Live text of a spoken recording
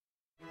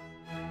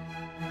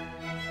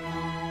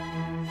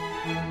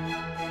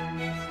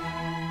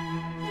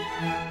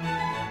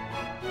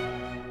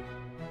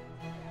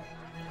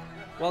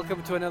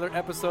Welcome to another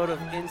episode of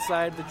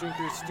Inside the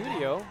Drinker's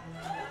Studio.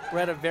 We're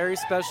at a very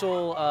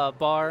special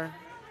bar.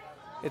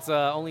 It's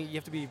only you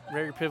have to be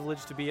very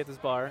privileged to be at this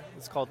bar.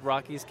 It's called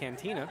Rocky's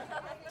Cantina.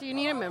 Do you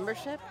need a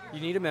membership?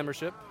 You need a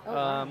membership. Oh,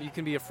 wow. You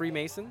can be a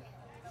Freemason,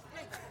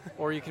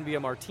 or you can be a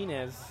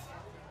Martinez,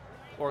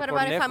 or What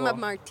about if I'm a Cornejo.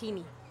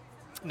 martini?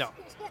 No.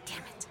 Damn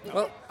it.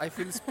 Well, I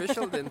feel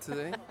special then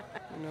today.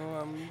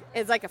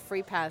 It's like a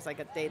free pass, like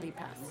a daily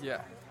pass,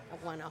 Yeah.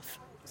 a one-off.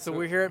 So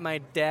we're here at my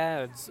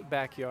dad's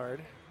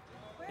backyard,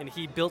 and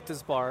he built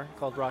this bar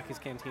called Rocky's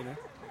Cantina.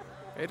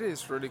 It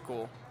is really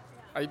cool.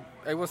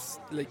 I was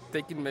like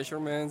taking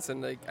measurements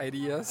and like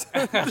ideas.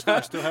 I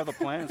still have the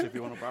plans if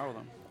you want to borrow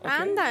them.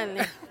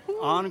 Ándale.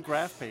 On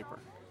graph paper.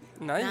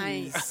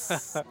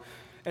 Nice.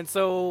 And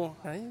so,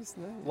 Nice.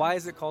 why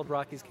is it called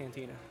Rocky's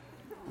Cantina?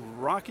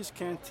 Rocky's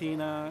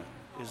Cantina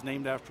is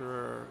named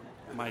after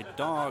my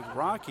dog,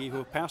 Rocky,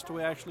 who passed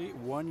away actually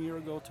 1 year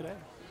ago today.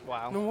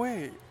 Wow. No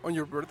way. On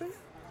your birthday?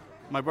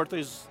 My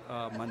birthday's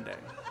Monday.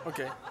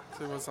 Okay.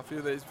 So it was a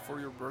few days before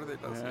your birthday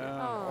last year.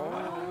 Yeah.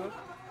 Oh.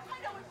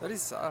 That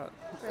is sad.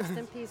 Rest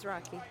in peace,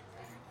 Rocky.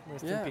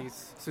 Rest Yeah. in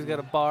peace. So he's got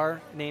a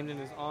bar named in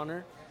his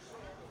honor.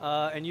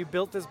 And you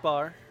built this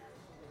bar.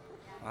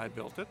 I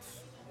built it.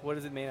 What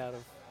is it made out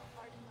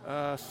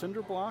of?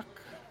 Cinder block.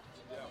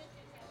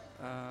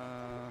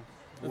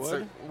 It's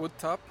Wood. a wood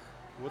top.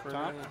 Wood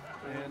top.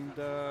 And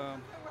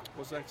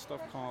what's that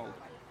stuff called?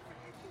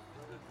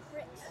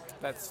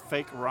 That's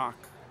fake rock.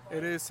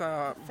 It is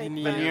a Fake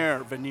veneer.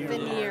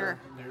 Veneer.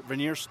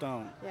 Veneer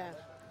stone. Yeah.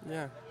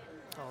 Yeah.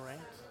 All right.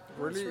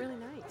 Really, It's really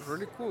nice.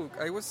 really cool.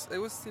 I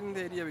was in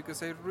the idea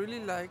because I really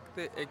like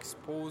the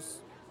exposed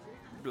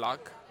black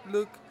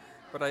look,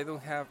 but I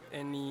don't have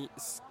any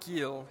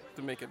skill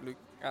to make it look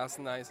as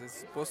nice as it's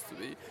supposed to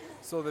be.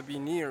 So the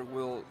veneer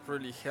will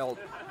really help.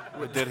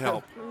 It did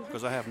help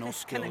because I have no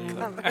skill Kind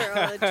of either. cover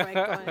all the drink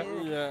on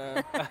it.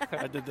 Yeah.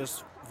 I did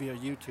this via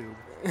YouTube.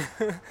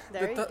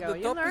 There you The go.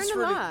 You top learn is a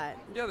really- lot.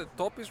 Yeah, the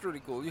top is really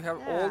cool. You have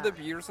all Yeah. the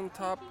beers on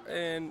top,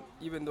 and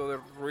even though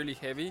they're really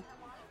heavy,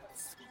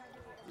 it's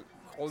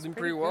holding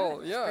pretty pretty well.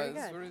 good. It's Yeah, pretty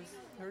it's good.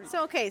 very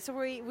So, okay, so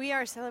we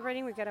are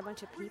celebrating. We got a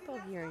bunch of people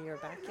here in your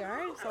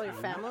backyard. It's all your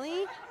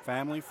family.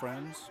 Family,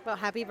 friends. Well,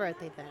 happy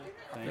birthday then.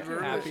 Thank you. you.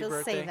 Happy We shall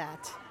birthday. say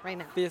that right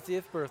now.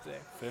 50th birthday.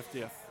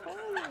 50th.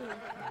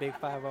 Big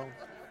 5-0.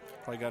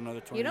 Probably got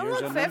another 20 You don't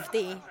years look in there.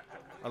 50.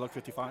 I look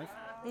 55.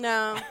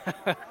 No.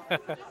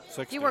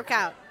 60. You work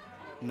out.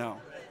 No,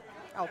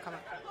 Oh, come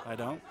on. I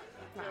don't.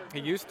 He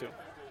used to.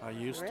 I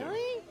used to.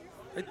 Really?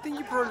 I think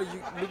you probably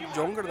look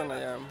younger than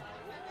I am.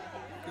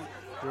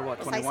 You're what,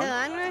 Pues ahí se 21?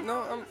 dan, güey.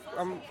 No,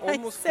 I'm Ahí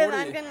almost se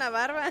 40. dan en la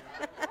barba.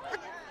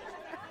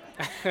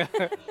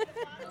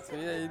 So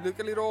yeah, you look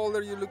a little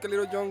older, you look a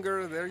little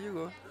younger. There you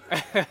go.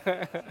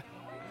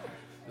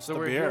 It's So the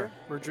we're beer. here.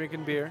 We're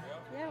drinking beer.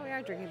 Yeah, we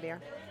are drinking beer.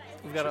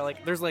 We've got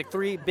there's like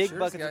 3 big Cheers,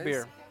 buckets of guys.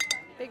 beer.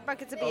 Big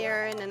buckets of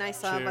beer, and then I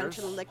saw a bunch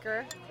of Cheers.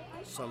 liquor.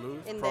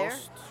 Salud. In there.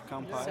 Prost.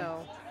 Kampai.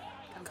 So,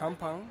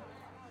 Compound.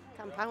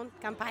 compound,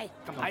 kampai.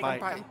 Kampai.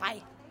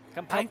 Kampai.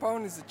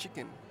 Compound is the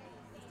chicken.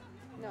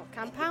 No,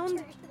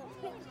 compound.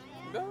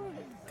 No,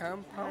 Ay,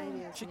 compound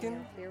Dios chicken.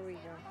 mío. Here we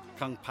go.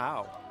 Kung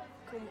Pao.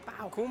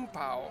 Kumpao. Kung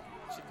Pao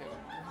chicken.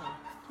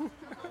 All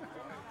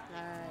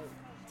right.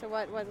 So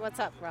what's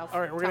up, Ralph? All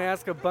right, we're going to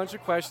ask a bunch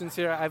of questions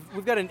here.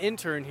 We've got an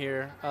intern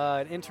here,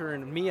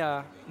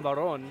 Mia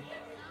Baron.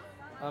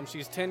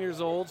 She's 10 years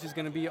old. She's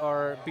going to be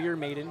our beer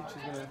maiden.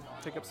 She's going to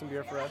pick up some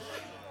beer for us.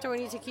 So we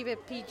need to keep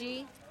it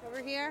PG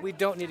over here. We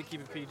don't need to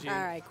keep it PG. All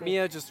right, cool.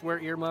 Mia, just wear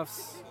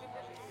earmuffs.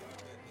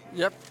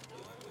 Yep.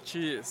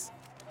 Cheers.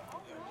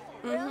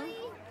 All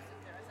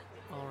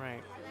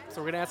right. So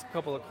we're going to ask a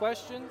couple of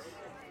questions.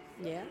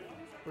 Yeah.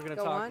 We're going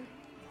to Go talk on.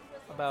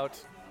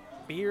 about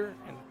beer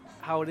and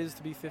how it is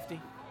to be 50.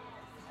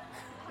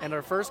 And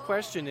our first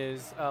question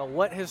is,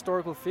 what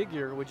historical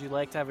figure would you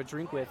like to have a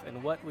drink with,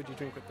 and what would you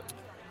drink with them?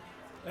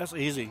 That's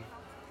easy.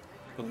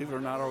 Believe it or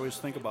not, I always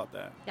think about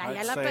that. Ya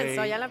I'd la say-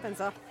 pensó, ya la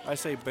pensó. I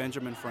say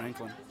Benjamin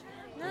Franklin,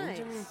 Nice.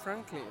 Benjamin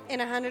Franklin. In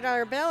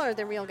 $100 bill or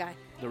the real guy?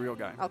 the real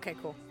guy. Okay,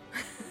 cool.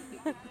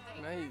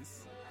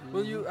 Nice.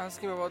 Will you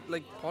ask him about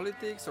like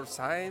politics or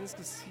science?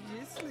 Cause he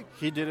is like,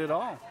 He did it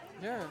all.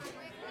 yeah.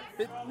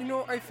 But, you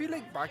know, I feel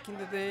like back in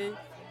the day,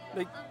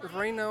 like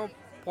right now,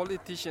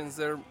 politicians,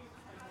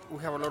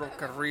 we have a lot of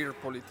career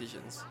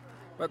politicians.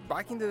 But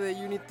back in the day,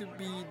 you need to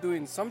be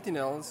doing something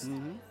else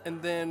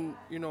and then,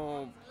 you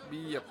know,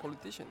 be a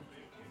politician.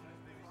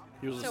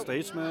 He was a So-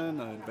 statesman,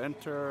 an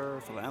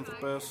inventor,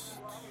 philanthropist,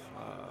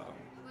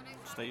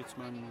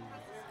 statesman,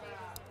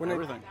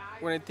 everything.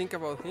 When I think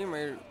about him,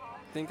 I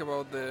think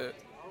about the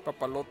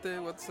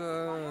papalote. What's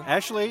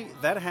Actually,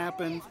 that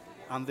happened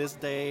on this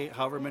day,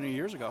 however many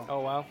years ago.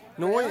 Oh, wow.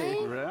 no way.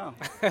 Really?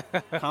 Yeah.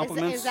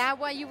 Compliments? Is that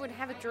why you would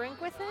have a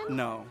drink with him?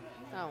 No.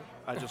 Oh.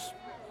 I just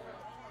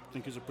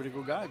think he's a pretty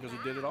good guy because he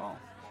did it all.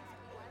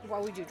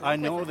 What would you drink I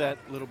with know him? that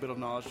little bit of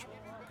knowledge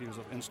because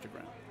of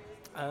Instagram.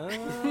 Oh.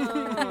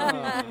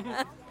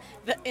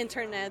 The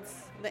internets,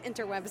 the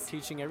interwebs.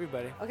 Teaching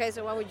everybody. Okay,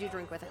 so what would you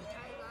drink with him?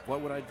 What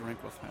would I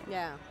drink with him?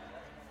 Yeah.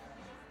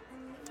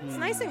 It's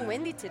nice and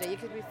windy today. You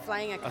could be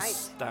flying a A kite.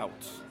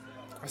 stout.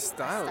 A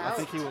stout. I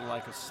think he would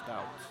like a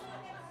stout.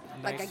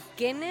 Like a Nice.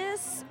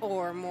 Guinness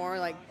or more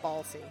like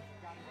ballsy.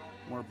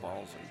 More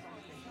ballsy.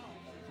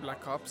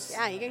 Black Ops.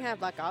 Yeah, you can have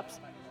Black Ops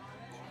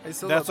I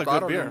saw That's that a good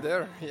bottle beer. in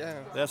there. Yeah.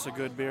 That's a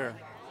good beer.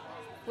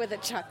 with a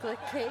chocolate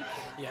cake.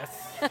 Yes.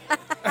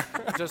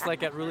 Just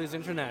like at Ruli's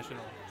International.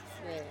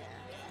 Yeah.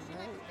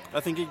 I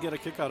think he'd get a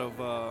kick out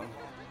of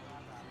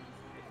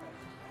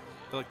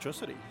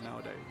electricity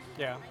nowadays.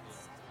 Yeah.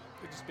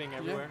 They're just being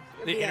everywhere.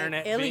 The Yeah,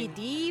 internet. LED?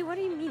 being- What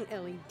do you mean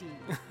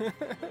LED?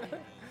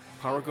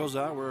 Power goes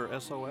out, we're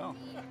SOL.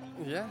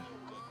 Yeah.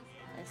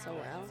 SOL.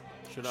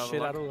 Shit out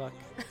Shit of out luck.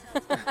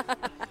 of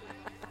luck.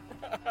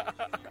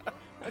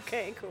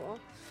 Okay, cool.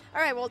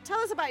 All right, well, tell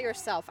us about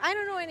yourself. I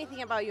don't know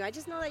anything about you. I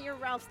just know that you're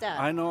Ralph's dad.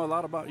 I know a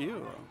lot about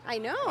you. I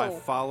know. I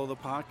follow the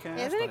podcast.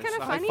 Isn't it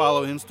kinda funny? I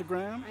follow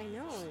Instagram. I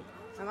know.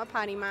 I'm a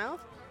potty mouth.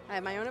 I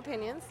have my own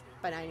opinions,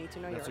 but I need to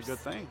know That's yours. a good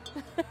thing.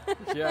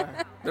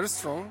 Yeah. They're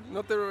strong.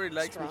 Not everybody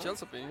likes Strong.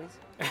 Michelle's opinions.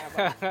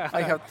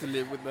 I have to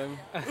live with them.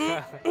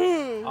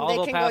 All They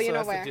El can go, Paso you know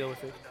has where. to deal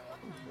with it.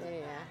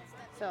 Yeah.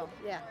 So,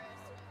 yeah.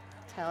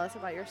 Tell us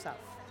about yourself.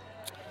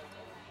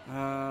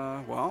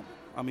 Well,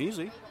 I'm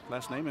easy.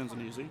 Last name ends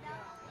in easy.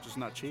 Just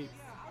not cheap.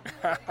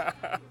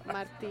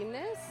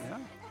 Martinez? Yeah.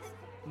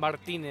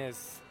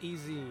 Martinez.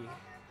 Easy.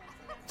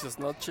 Just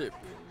not cheap.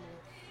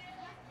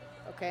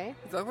 Okay.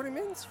 Is that what it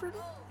means, really?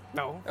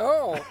 No.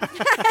 Oh.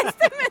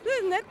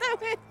 Neta,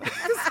 güey.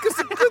 Because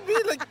it could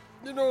be like,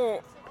 you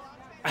know,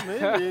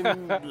 maybe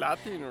in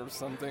Latin or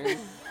something.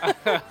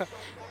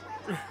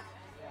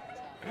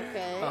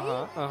 Okay.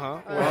 Uh-huh. Uh-huh.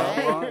 All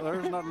right. Well,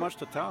 there's not much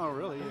to tell,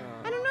 really.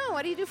 I don't know.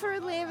 What do you do for a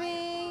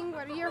living?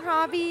 What are your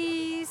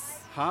hobbies?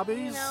 Hobbies?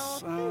 You know,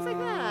 things like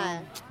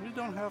that. We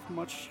don't have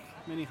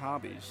many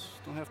hobbies.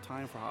 Don't have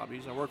time for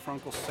hobbies. I work for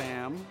Uncle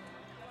Sam.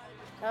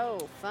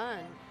 Oh, fun.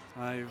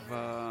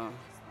 I've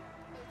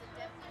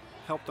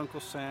helped Uncle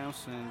Sam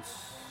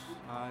since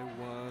I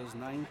was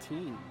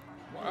 19.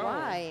 Wow.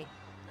 Why?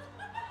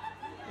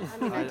 I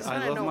mean, I just I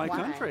want to love know my why.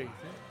 country.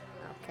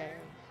 Okay.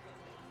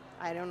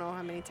 I don't know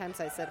how many times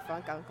I said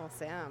funk Uncle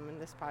Sam in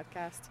this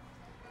podcast.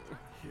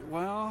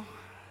 Well,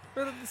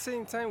 But at the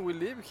same time, we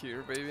live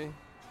here, baby.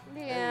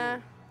 Yeah.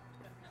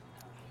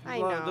 I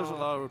there's a know.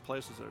 lot of other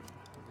places that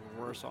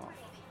are worse off.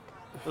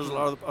 There's a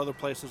lot of other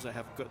places that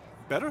have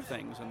better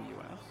things in the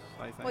U.S.,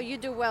 I think. Well, you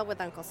do well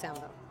with Uncle Sam,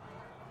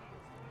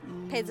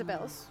 though. Pays the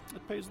bills.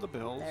 It pays the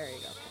bills. There you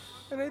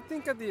go. And I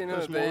think at the end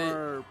It's of the day,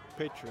 more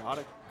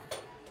patriotic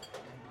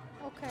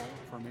Okay.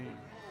 for me.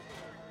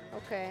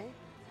 Okay.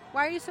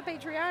 Why are you so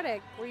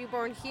patriotic? Were you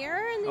born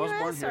here in the I was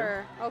U.S. born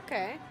here. or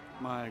okay?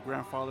 My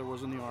grandfather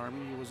was in the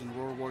Army. He was in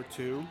World War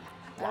II.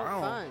 Wow.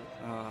 Oh, fun.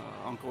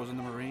 Uncle was in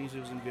the Marines. He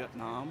was in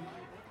Vietnam.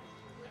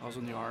 I was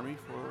in the Army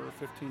for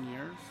 15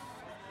 years.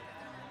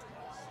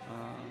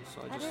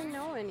 So I I just didn't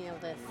know any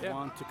of this. Yeah.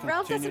 want to continue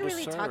Ralph doesn't to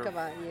really serve. talk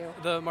about you.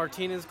 The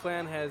Martinez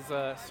clan has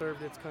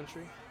served its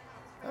country.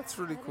 that's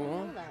really I didn't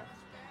cool. know that.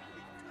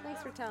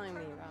 Thanks for telling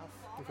me, Ralph.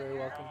 You're very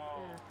welcome.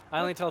 Yeah. I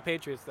only tell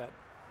Patriots that.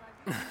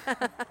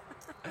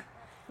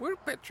 We're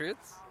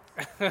patriots.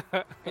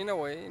 In a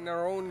way, in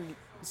our own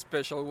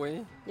special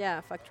way.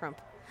 Yeah, fuck Trump.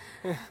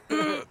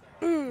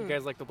 You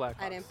guys like the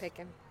Blackhawks. I didn't pick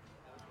him.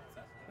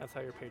 That's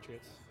how you're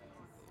Patriots.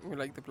 We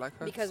like the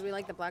Blackhawks. Because we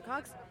like the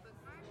Blackhawks?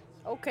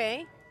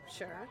 Okay,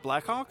 sure.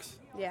 Blackhawks?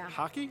 Yeah.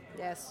 Hockey?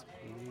 Yes.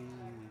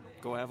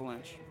 Go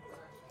Avalanche.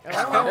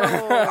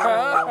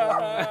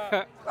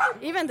 Oh.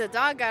 Even the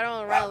dog got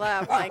all riled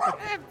up, like,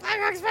 hey,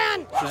 Blackhawks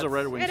fan! She's a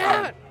Red Wings Get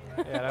fan. out!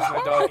 Yeah, that's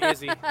my dog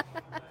Izzy.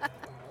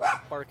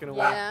 Barking away.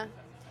 Yeah.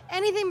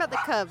 Anything but the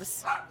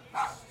Cubs.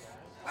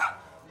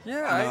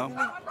 yeah,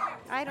 No.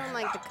 I don't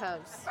like the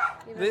Cubs.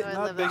 Even They- though I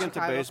Not live big in into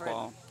Chicago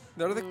baseball.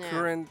 they're the Yeah.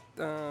 current.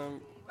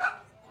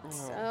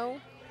 So,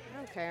 I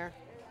don't care.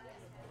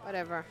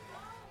 Whatever.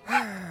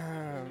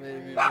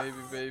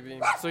 Baby.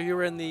 So you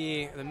were in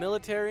the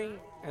military,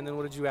 and then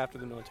what did you do after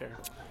the military?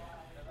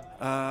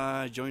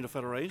 I joined a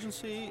federal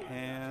agency,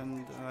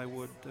 and I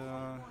would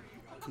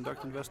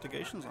conduct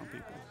investigations on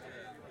people.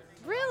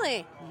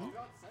 Really?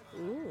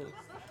 Ooh.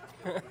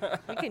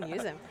 You can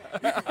use him.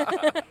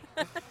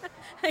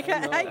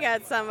 I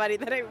got somebody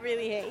that I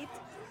really hate.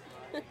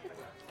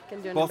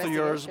 Can do an Both of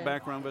yours investigation.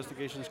 background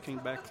investigations came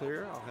back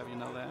clear. I'll have you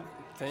know that.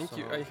 Thank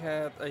you.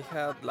 So- I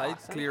had light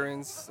Awesome.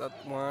 clearance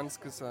at once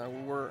because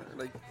we were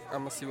like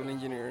I'm a civil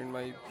engineer in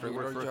my You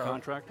regular work for a job,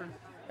 contractor?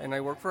 and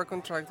I work for a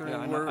contractor.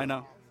 Yeah, and I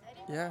know.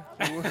 Yeah.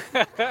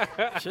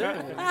 Shit.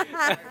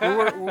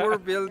 we were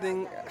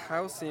building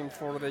housing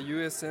for the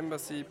U.S.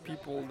 Embassy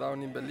people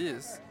down in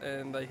Belize,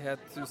 and I had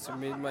to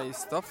submit my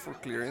stuff for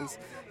clearance,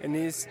 and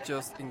it's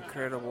just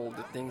incredible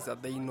the things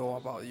that they know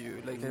about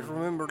you. Like I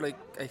remember, like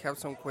I have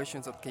some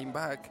questions that came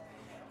back,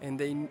 and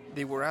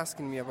they were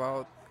asking me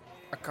about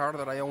a car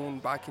that I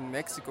owned back in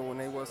Mexico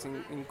when I was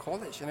in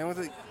college, and I was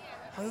like,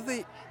 how do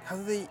they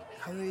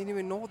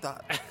even know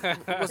that?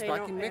 It was They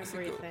back know in Mexico.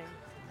 everything.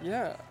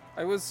 Yeah,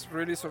 I was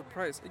really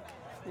surprised.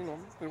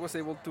 I was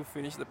able to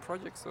finish the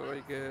project, so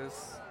I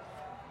guess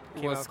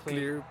It Came was out clean.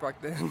 clear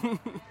back then.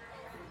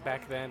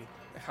 Back then.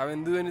 I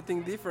haven't do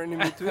anything different in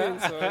between.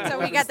 So, So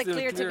we it's got the still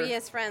clear to be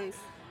his friends.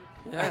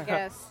 Yeah. I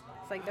guess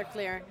it's like they're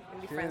clear.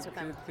 And be friends with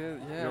them.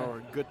 Good, yeah.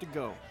 You're good to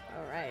go.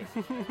 All right.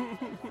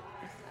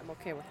 I'm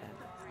okay with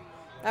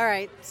that. All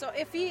right. So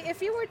if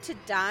you were to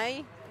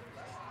die,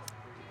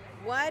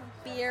 what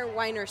beer,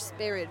 wine, or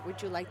spirit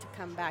would you like to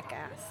come back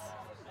as?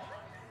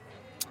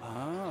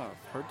 Ah,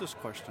 I've heard this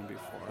question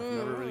before. I've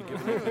never really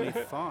given it any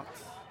thought.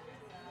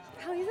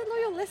 Oh, he's a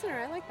loyal listener.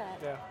 I like that.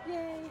 Yeah.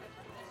 Yay.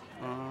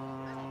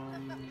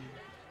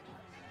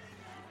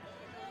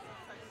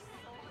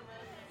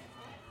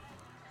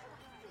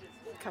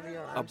 Cover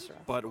your A arms.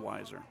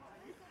 Budweiser.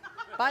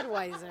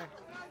 Budweiser.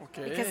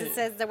 Okay. Because it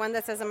says the one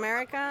that says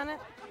America on it?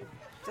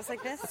 Just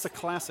like this? It's a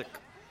classic.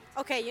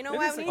 Okay, you know It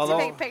what? is We a- need to Although-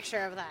 take a picture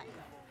of that.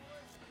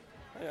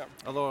 Yeah.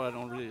 Although I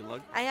don't really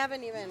like. I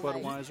haven't even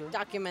Budweiser?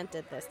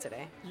 documented this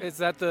today. Is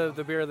that the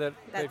beer that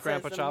That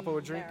Grandpa says Chapo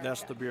would drink? America.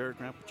 That's the beer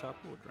Grandpa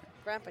Chapo would drink.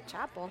 Grandpa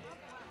Chapo.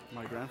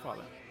 My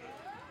grandfather.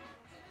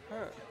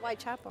 Why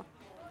Chapo?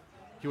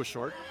 He was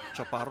short.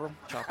 Chaparro.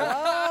 Chapo.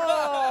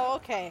 Oh,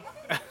 okay.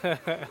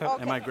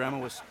 And my grandma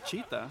was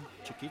Chita.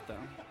 Chiquita.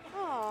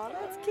 Oh,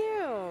 that's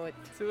cute.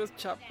 So it was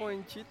Chapo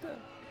and Cheetah.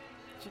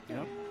 Chicken.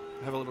 Yep.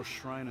 I have a little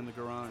shrine in the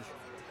garage.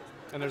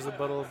 And there's a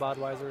bottle of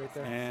Budweiser right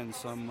there. And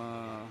some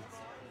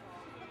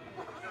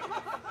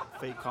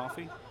fake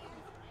coffee.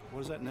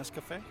 What is that?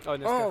 Nescafe? Oh,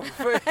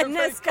 Nescafe. Oh,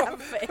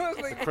 Nescafe. I was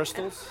like,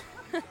 Crystals?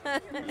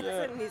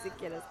 yeah. Ni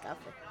siquiera es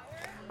café.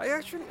 I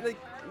actually like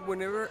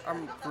whenever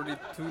I'm really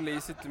too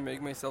lazy to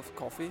make myself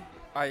coffee,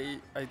 I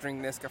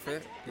drink Nescafe.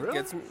 It Really?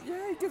 gets me,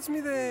 it gets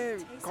me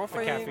the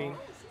caffeine. caffeine.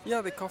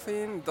 Yeah, the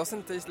caffeine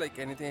doesn't taste like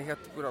anything. I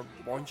have to put a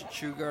bunch of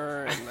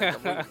sugar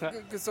and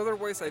because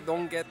otherwise I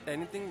don't get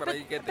anything, but I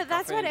get the But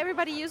that's what caffeine.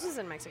 everybody uses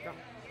in Mexico.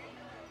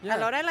 Yeah. A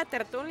la hora de la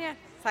tertulia,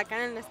 sacan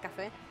el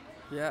Nescafé.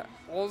 Yeah.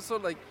 Also,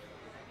 like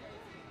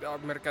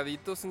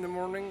mercaditos in the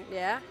morning,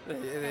 Yeah.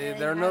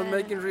 they're not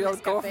making real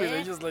Nescafe. coffee.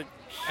 They just like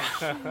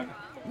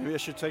Maybe I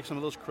should take some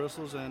of those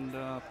crystals and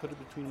put it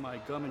between my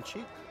gum and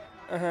cheek.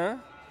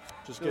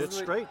 Just get it Those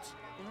like- straight.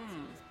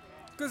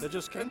 because That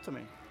just came to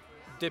me.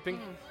 Dipping.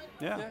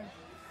 Yeah. yeah,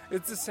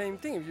 it's the same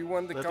thing. If you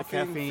want the Let the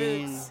caffeine,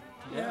 caffeine. fix,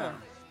 yeah.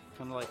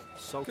 Kind of like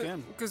soak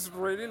in. Because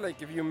really,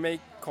 like if you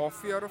make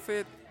coffee out of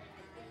it,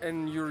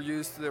 and you're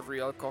used to the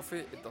real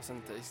coffee, it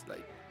doesn't taste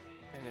like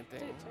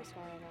anything.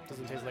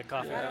 Doesn't taste like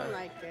coffee. I don't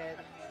like it.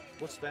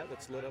 What's that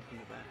that's lit up in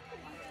the back?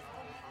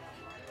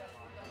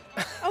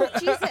 Oh,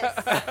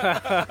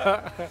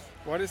 Jesus.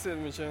 What is it,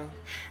 Michelle?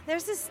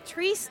 There's this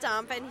tree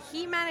stump, and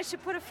he managed to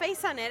put a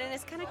face on it, and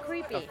it's kind of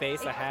creepy. A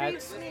face, It a hat?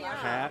 creeps me out.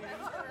 Hat,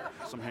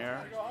 some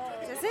hair.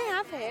 Does it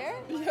have hair?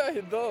 Yeah,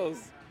 it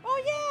does.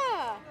 Oh,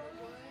 yeah.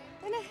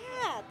 And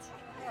a hat.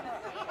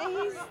 And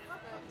he's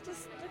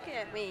just looking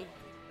at me.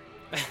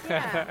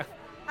 Yeah.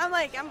 I'm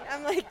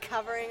like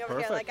covering over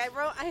here. Like I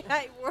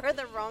wore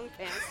the wrong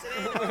pants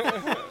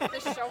today.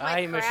 To show my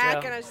Aye, crack,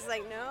 Michelle. and I was just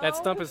like, no. That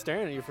stump is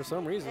staring at you for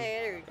some reason. Hey,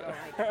 there you go.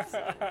 I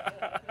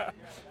guess.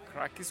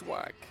 Crack is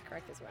whack.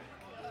 Crack is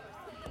whack.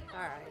 All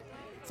right.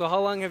 So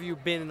how long have you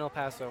been in El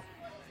Paso?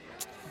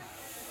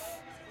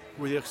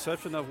 With the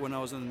exception of when I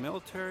was in the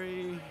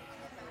military,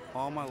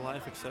 all my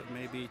life except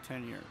maybe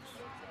 10 years.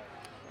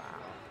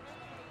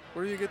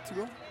 Where do you get to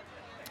go?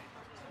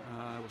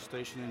 I was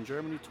stationed in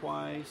Germany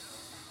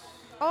twice.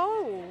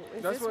 Oh,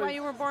 is That's this why why-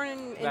 you were born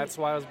in? That's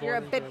why I was born. You're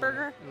a in Germany.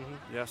 Bitburger.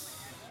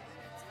 Yes.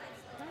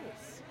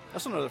 Nice.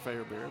 That's another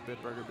favorite beer,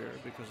 Bitburger beer,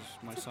 because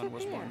my It's a son good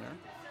was born beer.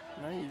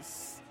 there.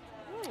 Nice.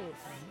 Nice.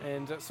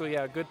 And so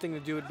yeah, a good thing to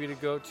do would be to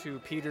go to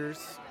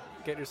Peter's,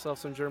 get yourself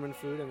some German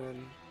food, and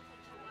then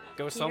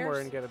go somewhere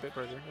Peter's? and get a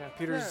Bitburger. Yeah,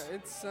 Peter's. Yeah,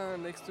 it's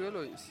next to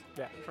Eloise.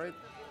 Yeah. Right.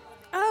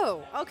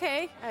 Oh,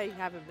 okay. I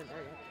haven't been there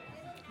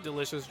yet.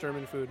 Delicious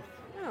German food.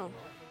 Oh.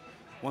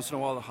 Once in a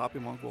while, the Hoppy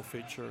Monk will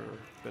feature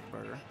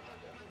Bitburger,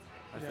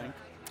 I think.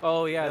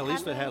 Oh yeah. At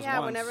least it has Yeah,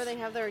 once. whenever they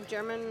have their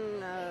German.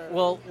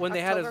 Well, when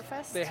they had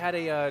Oktoberfest.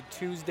 a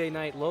Tuesday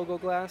night logo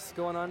glass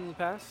going on in the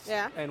past.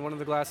 Yeah. And one of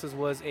the glasses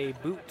was a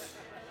boot.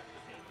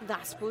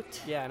 Das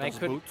Boot. Yeah, and Those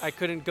boots? I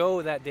couldn't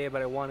go that day,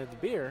 but I wanted the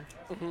beer,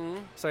 Mm-hmm.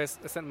 so I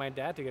sent my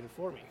dad to get it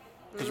for me.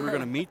 Because we were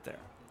going to meet there.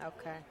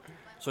 Okay.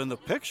 So in the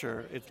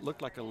picture, it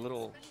looked like a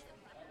little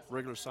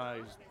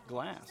regular-sized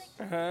glass.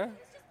 Uh-huh.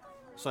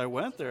 So I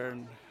went there,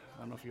 and I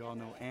don't know if you all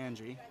know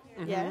Angie.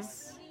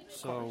 Yes.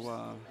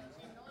 So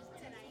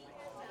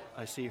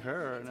I see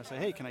her, and I say,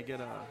 "Hey, can I get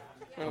a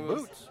One of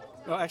those- boot?"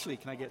 No, actually,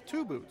 can I get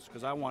two boots?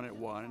 Because I wanted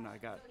one, and I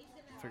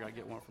figured I'd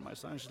get one for my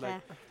son. She's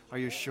like, "Are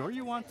you sure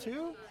you want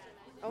two?"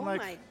 Oh I'm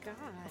like, my God.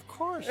 "Of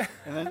course."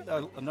 And then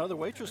another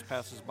waitress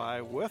passes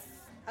by with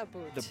A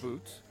boot. the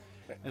boots.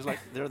 And it's like,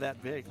 they're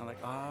that big. I'm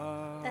like,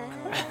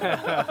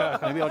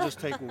 maybe I'll just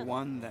take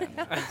one then.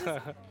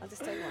 I'll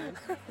just take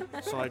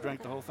one. So I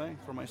drank the whole thing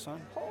for my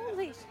son.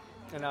 Holy.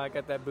 And now I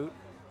got that boot.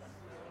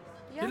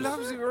 He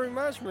loves you very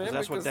much, man. 'Cause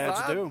that's what because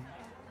dads do.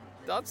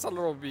 That's a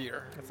little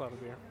beer. That's a lot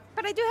of beer.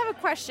 But I do have a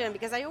question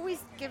because I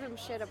always give him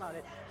shit about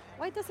it.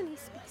 Why doesn't he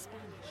speak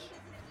Spanish?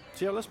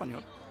 Sí, habla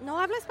español. No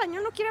habla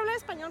español, no quiere hablar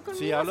español conmigo.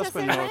 Sí, habla se hace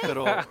español, güey.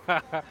 pero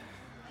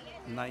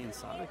nadie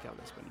sabe que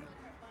habla español.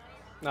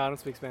 No, I don't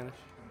speak Spanish.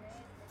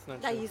 It's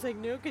not Like, true. he's like,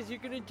 no, because you're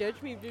going to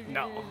judge me.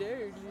 No.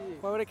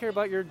 Why would I care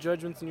about your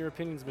judgments and your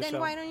opinions, Michelle?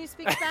 Then why don't you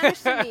speak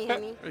Spanish to me,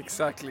 honey?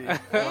 Exactly.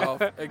 Wow,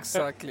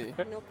 exactly.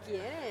 No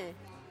quiere.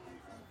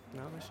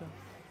 No, Michelle.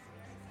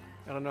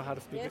 I don't know how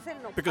to speak it. Ese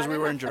no Because we para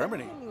were la in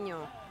Germany. frente,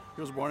 niño.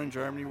 He was born in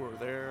Germany. We were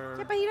there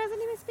Yeah, but he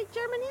doesn't even speak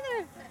German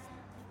either.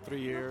 3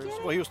 years. kidding.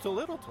 Well, he was still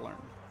little to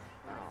learn.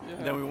 Yeah.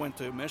 And then we went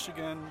to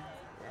Michigan.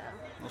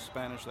 No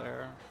Spanish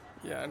there.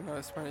 Yeah, no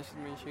Spanish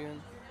in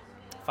Michigan.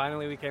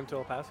 Finally, we came to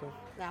El Paso.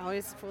 Now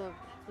he's full of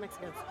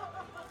Mexicans.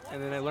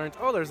 And then I learned,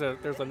 oh, there's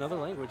another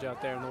language out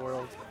there in the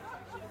world.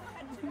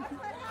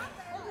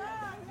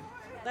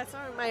 That's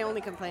my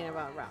only complaint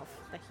about Ralph,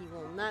 that he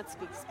will not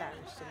speak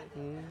Spanish to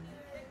me.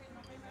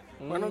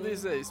 One of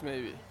these days,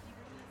 maybe.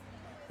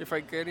 If I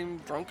get him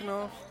drunk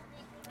enough.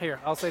 Here,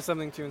 I'll say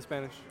something to you in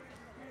Spanish.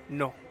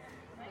 No.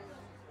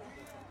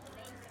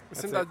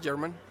 Isn't That's that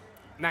German?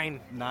 9.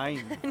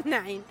 9.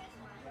 9.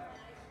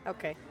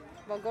 Okay.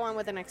 Well, go on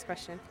with the next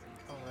question.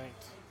 All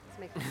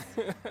right.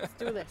 Let's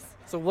do this.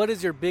 So what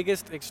is your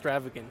biggest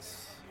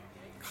extravagance?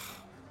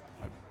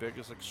 My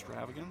biggest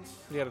extravagance.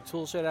 You got a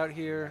tool shed out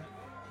here.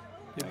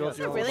 You I built got your It's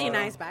a own really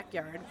bar. nice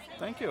backyard.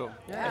 Thank you.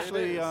 Yeah,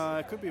 Actually, it is.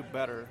 it could be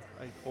better.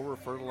 I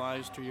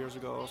over-fertilized 2 years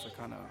ago, so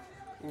kind of,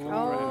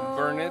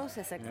 Burn it.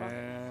 se secó.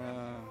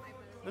 yeah.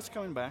 It's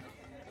coming back.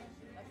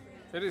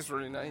 It is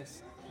really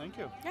nice. Thank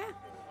you. Yeah.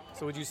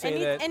 So would you It say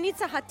needs, that it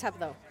needs a hot tub,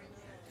 though.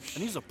 It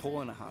needs a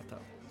pool and a hot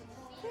tub.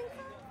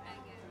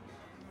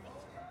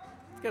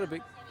 it's got a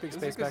big It's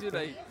space because back you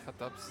there? like hot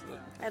tubs.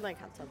 I like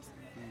hot tubs.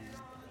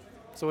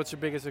 So what's your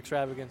biggest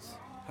extravagance?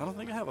 I don't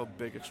think I have a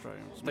big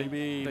extravagance. The-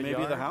 Maybe the maybe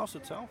the yard? house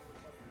itself.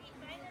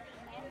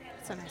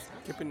 It's a nice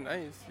house. Keep it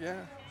nice, yeah.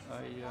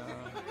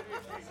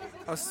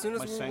 I As soon as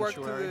My we walked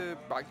to sanctuary. the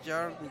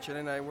backyard, Michelle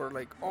and I were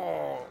like,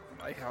 oh,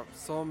 I have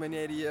so many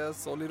ideas,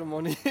 so little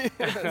money.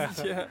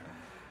 Yeah.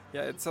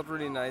 Yeah, it's a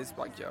really nice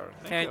backyard.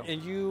 Thank you.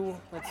 And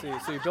you, let's see.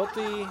 So you built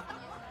the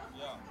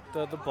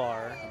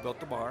bar. built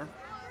the bar,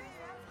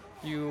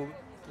 You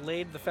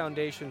laid the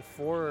foundation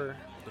for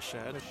the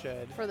shed. the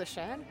shed. For the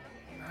shed?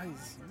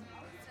 Nice.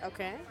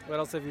 Okay. What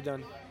else have you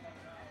done?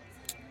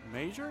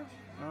 Major?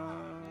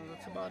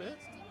 That's about it.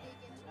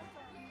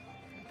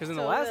 Because in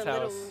So the last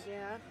little- house,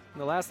 yeah. in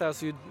the last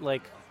house, you'd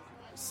like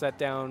set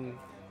down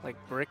like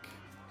brick.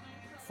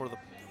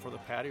 For the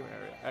patio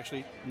area.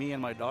 Actually, me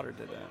and my daughter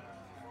did that.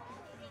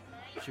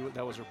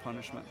 That was her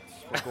punishment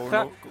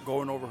for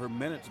going over her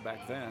minutes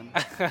back then.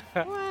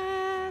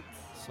 What?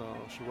 So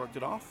she worked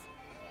it off.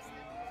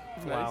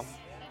 Wow.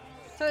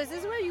 So is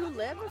this where you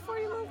lived before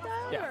you moved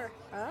out? Yeah. Or?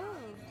 Oh.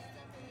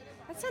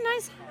 That's a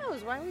nice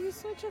house. Why would you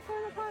switch it for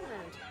an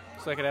apartment?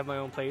 So I could have my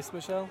own place,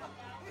 Michelle,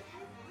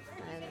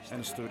 I understand.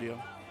 And a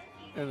studio.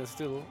 and a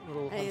little And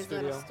home his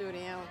studio. little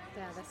studio.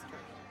 Yeah, that's true.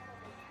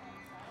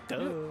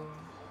 Duh.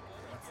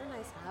 It's a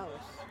nice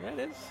house. Yeah, it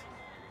is.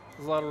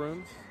 There's a lot of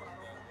rooms.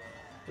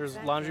 There's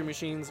Exactly. laundry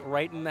machines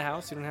right in the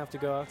house. You don't have to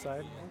go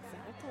outside.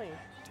 Exactly.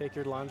 Take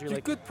your laundry You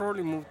like could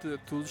probably move to the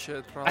tool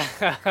shed,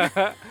 Ralph.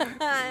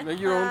 Make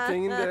your own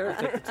thing in there.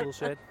 take the tool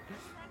shed.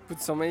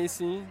 Put some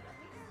AC.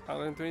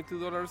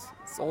 $122.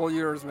 It's all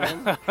yours,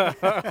 man.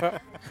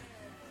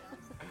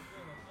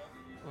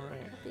 All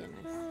right. Be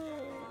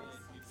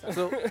nice.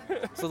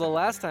 So the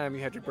last time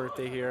you had your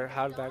birthday here,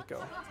 how did that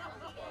go?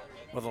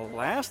 Well, the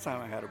last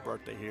time I had a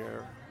birthday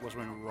here was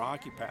when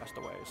Rocky passed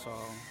away, so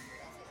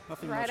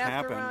nothing Right much after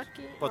happened.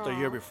 Rocky? But the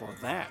year Aw. before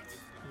that,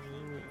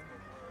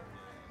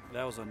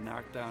 that was a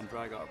knockdown,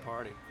 drag-out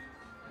party.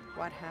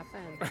 What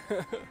happened?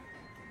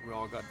 We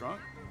all got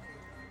drunk.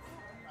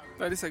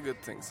 That is a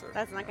good thing, sir.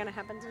 That's not going to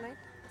happen tonight?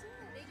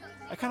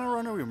 I kind of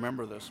want to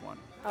remember this one.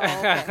 Oh,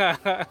 okay.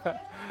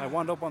 I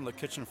wound up on the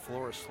kitchen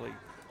floor asleep.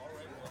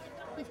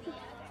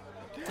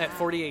 At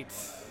 48.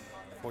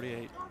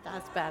 48.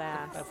 That's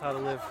badass. That's how to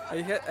live. I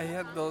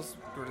had those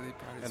birthday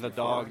parties. And the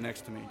before. dog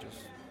next to me just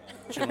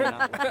chilling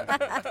out with me.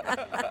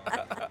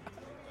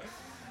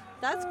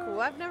 That's cool.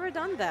 I've never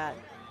done that.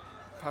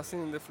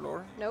 Passing in the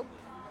floor. Nope.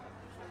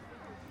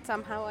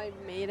 Somehow I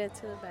made it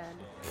to the bed.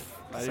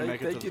 I So didn't you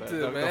make it take to it the to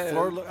bed. the The bed.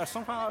 floor,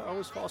 somehow I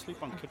always fall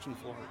asleep on kitchen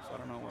floors. I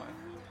don't know why.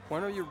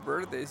 One of your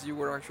birthdays, you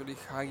were actually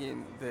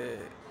hugging the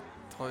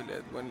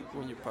toilet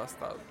when you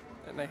passed out,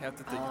 and I had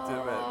to take you to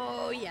the bed.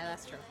 Oh, yeah,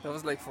 that's true. That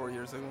was like 4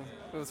 years ago.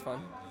 It was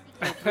fun.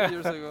 No, 3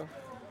 years ago.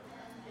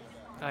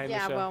 Hi,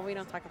 Yeah, Michelle. well, we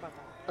don't talk about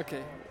that.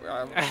 Okay,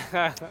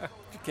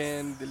 you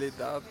can delete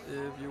that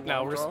if you want.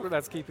 No, Ralph.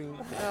 that's keeping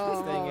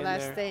Oh, staying in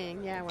that's there.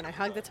 staying. Yeah, when I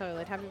hug the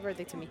toilet. Happy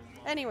birthday to me.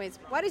 Anyways,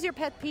 what is your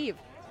pet peeve?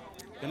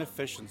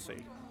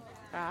 Inefficiency,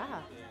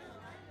 Ah,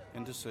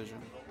 indecision.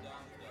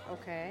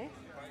 okay.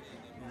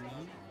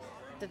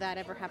 Did that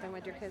ever happen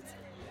with your kids?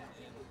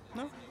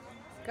 No.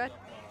 Good.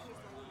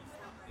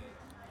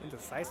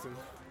 Indecisive.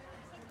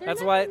 They're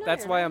That's not- why. no,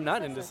 That's you're why not I'm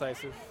not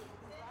indecisive.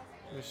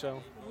 indecisive,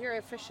 Michelle. You're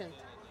efficient.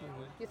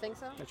 You think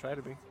so? I try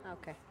to be.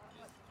 Okay.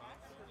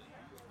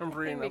 I'm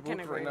reading we a can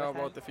book agree right now with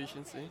about that.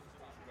 efficiency.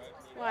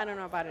 Well, I don't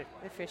know about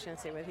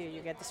efficiency with you.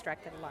 You get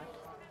distracted a lot.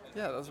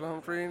 Yeah, that's why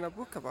I'm reading a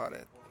book about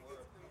it.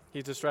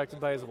 He's distracted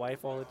by his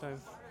wife all the time.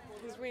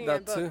 He's reading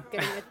That a book, too.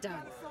 getting it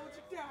done.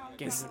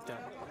 Getting it done.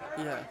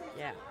 Yeah.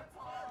 Yeah.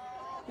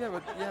 Yeah,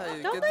 but yeah,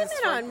 you Don't get blame it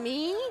distracted. on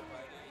me.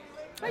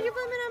 Why are you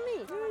blaming it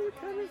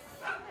on me?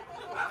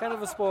 Kind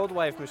of a spoiled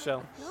wife,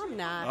 Michelle. No, I'm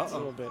not. A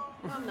little bit.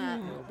 No, I'm not.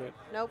 A little bit.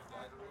 Nope.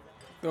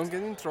 Don't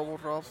get in trouble,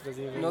 Rob.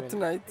 Doesn't even Not win.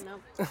 tonight.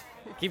 Nope.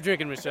 Keep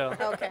drinking, Michelle.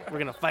 Okay. We're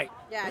gonna fight.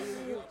 Yeah,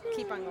 you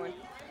keep on going.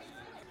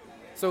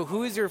 So,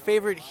 who is your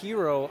favorite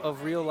hero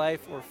of real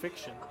life or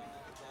fiction?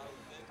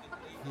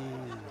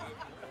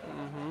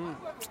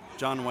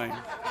 John Wayne.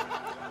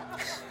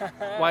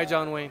 Why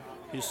John Wayne?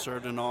 He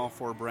served in all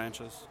 4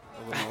 branches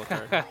of the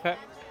military.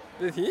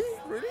 Did he?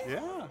 Really?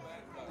 Yeah,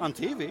 on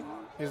TV.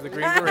 He's the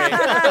Green Beret.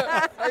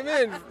 I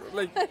mean,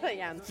 like,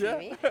 Yeah, on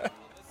TV.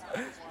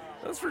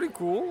 that's really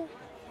cool.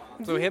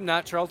 So him,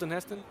 not Charlton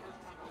Heston?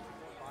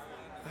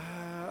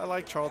 I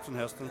like Charlton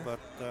Heston, but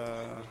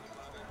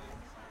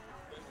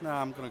no,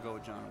 I'm gonna go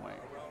with John Wayne.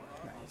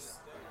 Nice.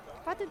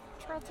 What did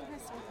Charlton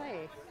Heston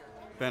play?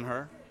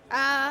 Ben-Hur,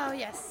 Oh,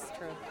 yes,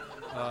 true.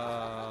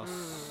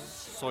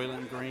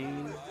 Soylent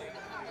Green,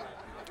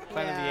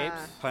 Planet of the Yeah.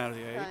 Apes? Planet of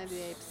the Apes. Planet of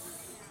the Apes.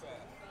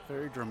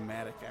 Very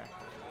dramatic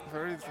actor.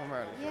 Very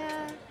dramatic.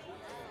 Yeah.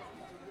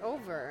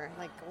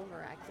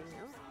 Overacting,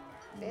 no?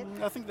 Bit?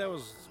 I think that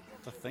was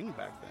the thing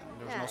back then.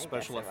 There was Yeah, no I guess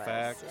special it was,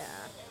 effects.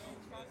 Yeah.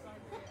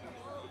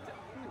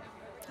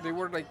 They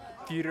were like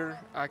theater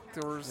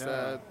actors Yeah.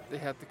 that they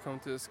had to come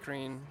to the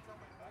screen.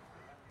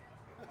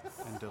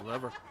 And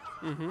deliver.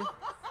 Mm-hmm.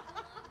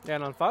 Yeah,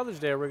 and on Father's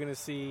Day, we're going to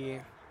see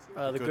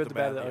The Good, the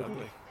Bad, and the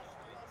Ugly.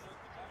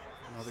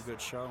 Another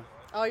good show.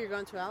 Oh, you're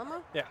going to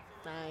Alamo? Yeah.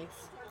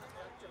 Nice.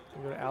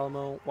 We're going to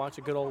Alamo, watch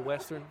a good old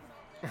Western.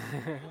 I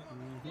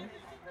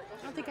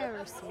don't think I've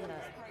ever seen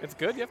that. It's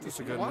good. You have to It's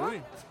see a it. good What?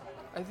 movie.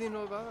 I didn't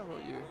know that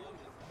about you.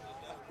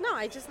 No,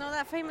 I just know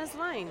that famous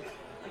line.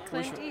 The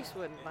Clint one?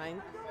 Eastwood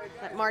line.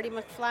 That Marty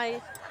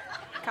McFly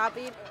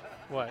copied.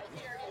 What?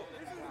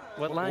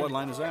 What line? What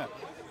line is that?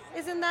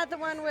 Isn't that the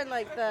one with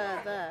like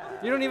the...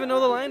 You don't even know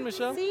the line,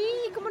 Michelle?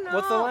 Sí, cómo no.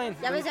 What's the line?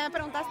 Ya ves, ya me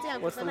preguntaste. Ya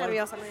me What's puse the line?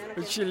 nerviosa. No, ya no If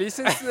quiero. she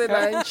listens to the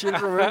line, she'll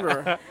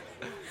remember.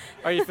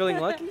 Are you feeling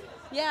lucky?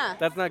 Yeah.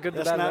 That's not good, the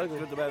That's bad, not and the ugly.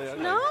 Good, the Bad, the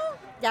Ugly. No?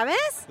 ¿Ya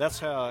ves? That's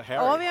Harry.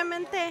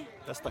 Obviamente.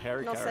 That's the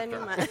Harry No sé ni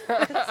character.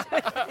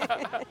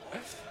 más.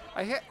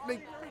 I had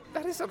like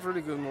that is a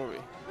really good movie.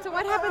 So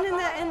what happened in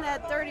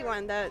that 30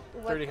 one?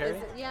 Dirty Harry?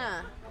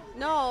 Yeah.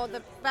 No,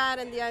 the bad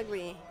and the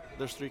ugly.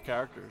 There's 3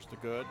 characters: the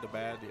good, the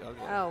bad, the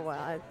ugly. Oh, well.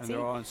 And See?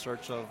 they're all in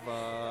search of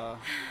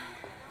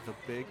the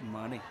big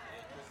money.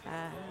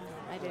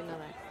 I didn't know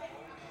that.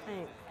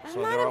 I'm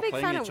So they're not a all big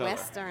playing fan of each other.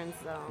 westerns,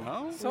 though.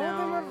 No? Some of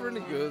them are No.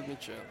 really good,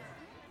 Michelle.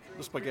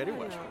 The spaghetti I don't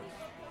western. know.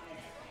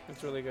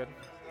 It's really good.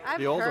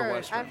 The older I've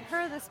westerns.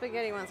 heard the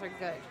spaghetti ones are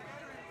good.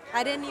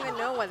 I didn't even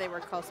know why they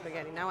were called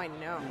spaghetti. Now I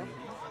know.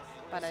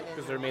 But I didn't.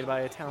 Because they're made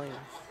by Italians.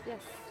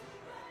 Yes.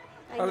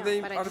 I Are know, they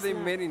but I are just they know.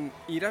 made in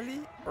Italy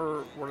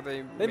or were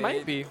they? They made?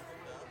 might be.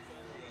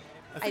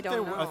 I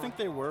don't I know. think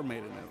they were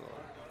made in Italy.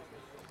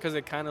 Because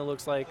it kind of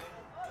looks like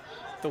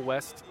the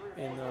West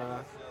in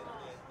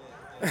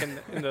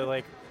the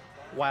like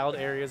wild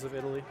areas of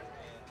Italy.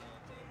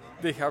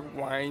 They have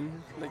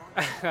wine, like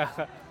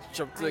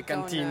shop to I the don't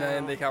cantina,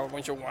 and know. they have a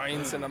bunch of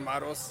wines and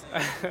amaros.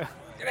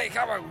 Can I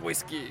have a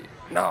whiskey?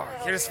 No,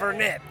 here's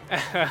Fernet.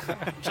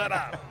 Shut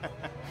up.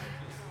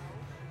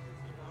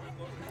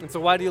 And so,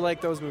 why do you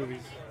like those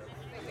movies?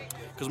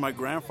 Because my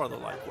grandfather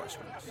liked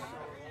westerns.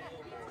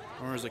 I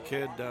remember as a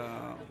kid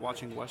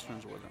watching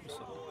westerns with him.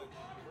 So.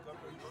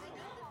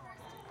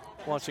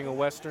 Watching a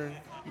Western,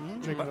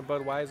 drinking a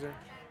Budweiser.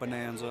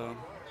 Bonanza,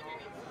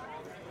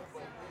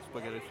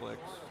 spaghetti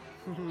flicks.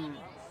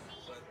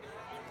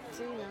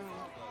 See, no.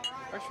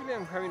 Actually,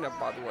 I'm having a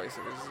Budweiser.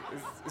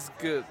 It's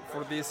good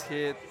for this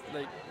heat.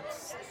 Like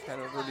it's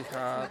kind of really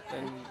hot,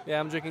 and Yeah,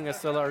 I'm drinking a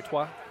Stella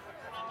Artois.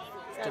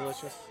 That's,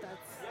 delicious. That's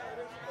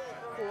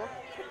cool.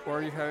 or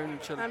are you having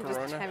chilled I'm Corona?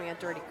 just having a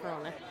dirty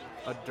Corona.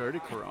 A dirty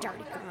Corona.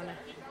 Dirty Corona.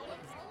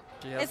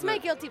 She has It's my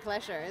the- guilty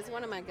pleasure. It's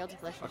one of my guilty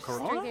pleasures. A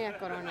Corona? Drinking a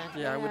Corona.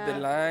 Yeah, with the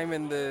lime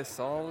and the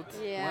salt.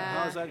 Yeah.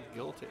 How is that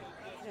guilty?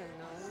 I don't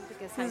know,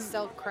 because I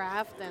sell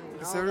craft and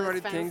Because all everybody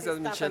this thinks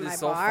fancy that stuff Michelle in my is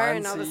so bar,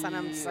 and all of a sudden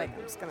I'm fancy. just like,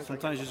 I'm just gonna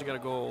Sometimes you just gotta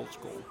go old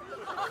school.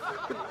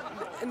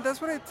 And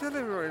that's what I tell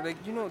everybody.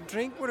 Like, you know,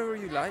 drink whatever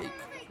you like,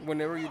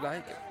 whenever you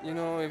like it. You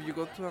know, if you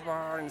go to a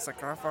bar and it's a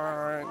craft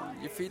bar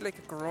and you feel like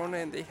a Corona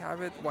and they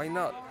have it, why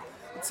not?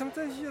 But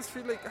sometimes you just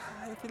feel like,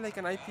 I feel like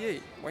an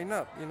IPA. Why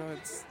not? You know,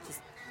 it's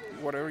just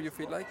whatever you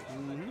feel like.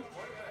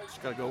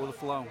 Just gotta go with the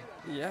flow.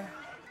 Yeah,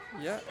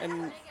 yeah,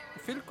 and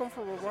feel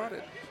comfortable about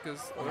it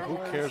because Who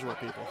otherwise- cares what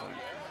people think?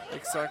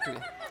 Exactly.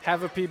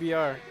 Have a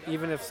PBR,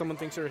 even if someone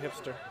thinks you're a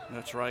hipster.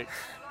 That's right.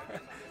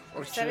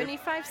 Or cheap.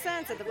 75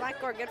 cents at the Black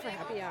Door, good for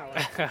happy hour.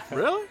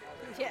 Really?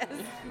 Yes.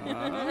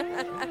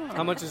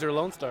 How much is your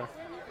Lone Star?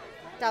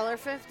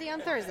 $1.50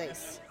 on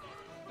Thursdays.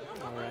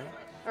 All right.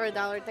 Or $1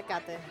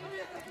 Tecate.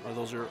 Are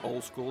those your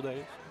old school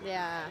days?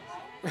 Yeah.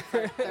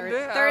 They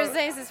are-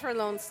 Thursdays is for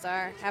Lone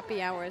Star.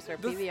 Happy hours or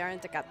Those- PBR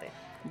and Tecate.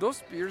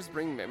 Those beers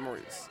bring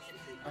memories.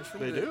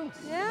 Actually, They do.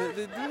 Yeah.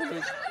 They do.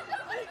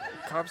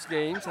 Like Cubs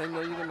games. I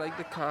know you don't like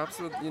the Cubs,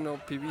 but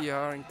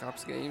PBR and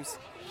Cubs games.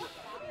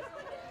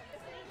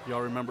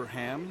 Y'all remember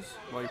Hams?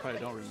 Well, you probably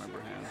don't remember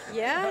Hams.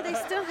 Yeah, they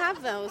still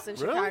have those in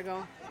Really?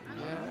 Chicago.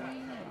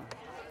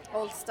 Yeah.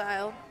 Old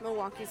style.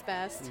 Milwaukee's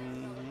best.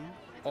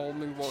 All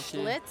Milwaukee.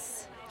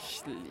 Schlitz.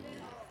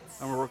 Schlitz.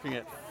 And we're working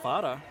at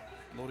Fada,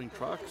 loading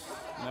trucks,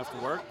 and after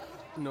work,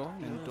 No.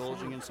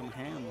 indulging in some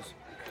hams.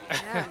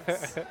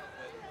 Yes.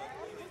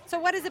 So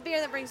what is the beer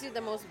that brings you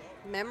the most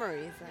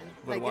memories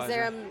then? Like, is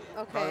there a...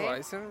 Okay.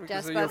 Budweiser,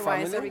 because Just of your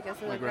Budweiser family? because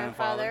of My the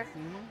grandfather.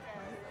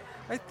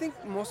 I think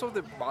most of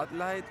the Bud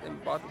Light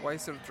and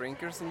Budweiser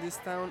drinkers in this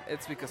town,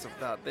 it's because of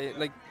that. They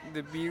like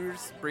the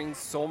beers bring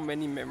so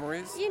many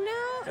memories. You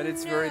know, And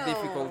it's very no.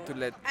 difficult to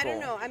let I don't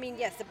go. know. I mean,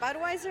 yes, the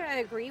Budweiser I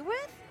agree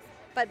with,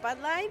 but Bud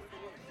Light,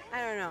 I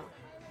don't know.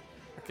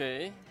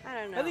 Okay. I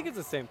don't know. I think it's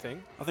the same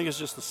thing. I think it's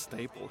just a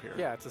staple here.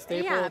 Yeah, it's a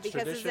staple. yeah, it's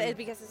because tradition.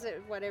 because it's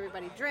what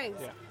everybody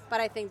drinks. Yeah.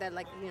 But I think that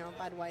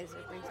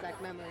Budweiser brings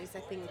back memories. I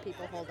think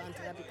people hold on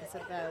to that because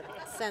of the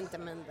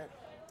sentiment that.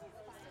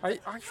 I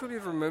actually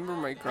remember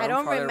my I grandfather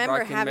don't remember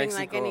back in having,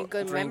 Mexico like, any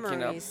good drinking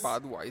memories. a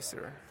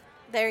Budweiser.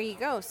 There you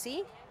go.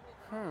 See,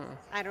 Huh.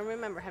 I don't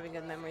remember having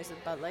good memories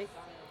with Bud Light.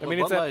 I I mean, mean,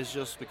 it's Bud at- Light is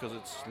just because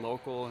it's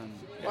local and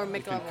Or you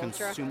can Michelob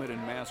Ultra. consume it in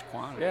mass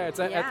quantity. Yeah, it's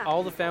at Yeah.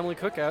 all the family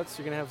cookouts.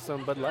 You're gonna have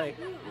some Bud Light.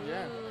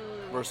 Yeah.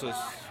 versus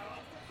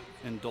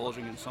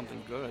indulging in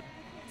something good.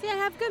 See, I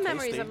have good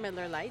memories Tasty. of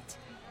Miller Lite.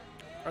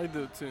 I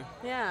do too.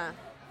 Yeah,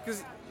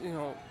 Because,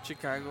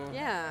 Chicago,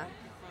 yeah.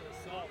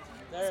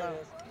 There So-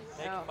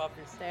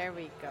 There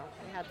we go.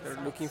 We had the they're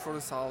sauce. looking for the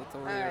salt over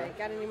All there. right,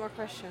 got any more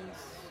questions?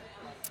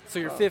 So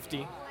you're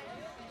 50.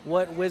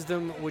 What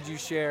wisdom would you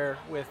share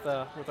with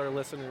our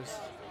listeners?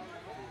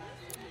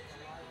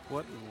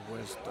 What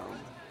wisdom?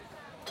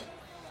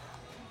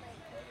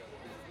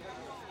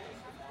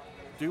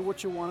 Do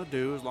what you want to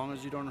do as long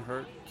as you don't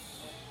hurt.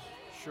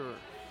 Sure.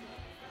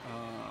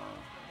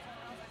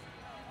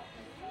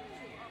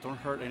 Don't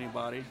hurt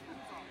anybody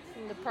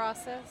In the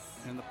process?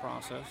 in the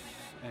process.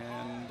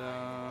 And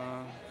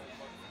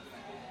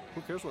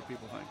who cares what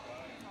people think?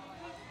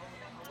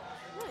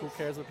 Who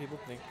cares what people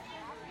think?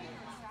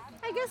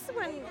 I guess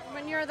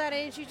when you're that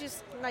age, you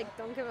just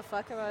don't give a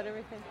fuck about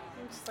everything.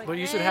 You're just like, But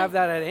you should eh. have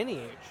that at any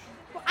age.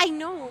 Well, I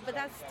know, but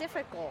that's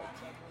difficult.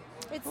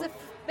 It's a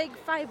big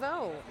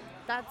 5-0.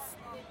 That's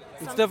It's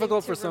something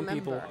difficult to for some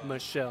remember. people,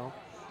 Michelle.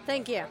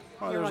 Thank you.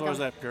 Well, You're there's always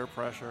welcome. that peer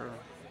pressure.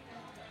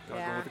 Gotta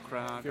Yeah. go with the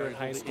crowd. If you're in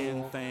Gotta high do the in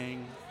school.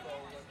 thing.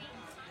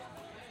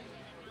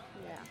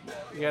 Yeah,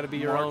 You got to be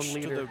your March own to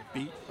leader. the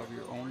beat of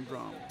your own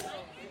drum.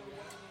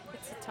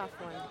 it's a tough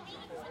one.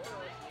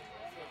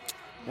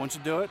 Once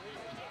you do it,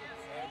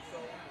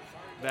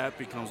 that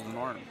becomes the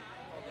norm.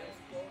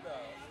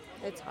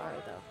 It's hard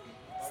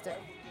though. Still,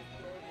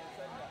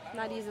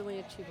 not easily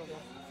achievable.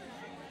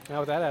 Not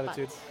with that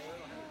attitude.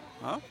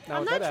 Huh? Not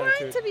I'm with not that trying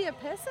attitude. to be a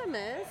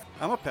pessimist.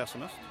 I'm a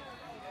pessimist.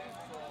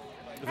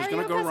 If Are it's you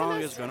gonna a go wrong,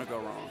 pessimist? it's gonna go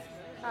wrong.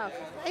 Oh,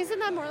 okay. Isn't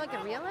that more like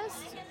a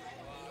realist?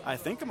 I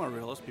think I'm a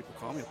realist. People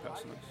call me a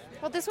pessimist.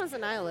 Well, this one's a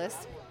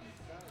nihilist.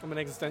 I'm an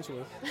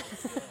existentialist.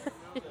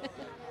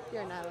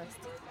 You're a nihilist.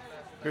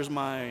 Here's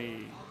my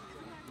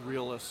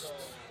realist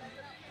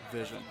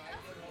vision.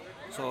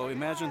 So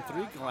imagine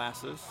 3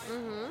 glasses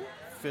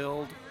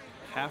filled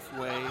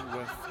halfway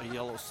with a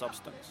yellow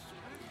substance.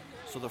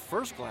 So the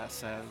first glass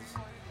says,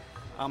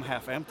 I'm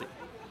half empty.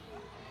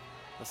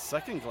 The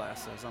second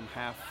glass says, I'm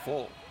half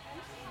full.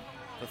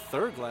 The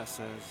third glass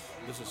says,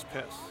 this is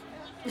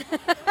piss.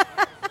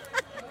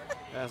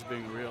 That's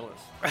being a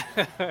realist.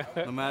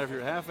 No matter if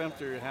you're half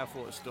empty or you're half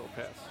full, it's still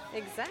piss.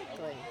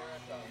 Exactly.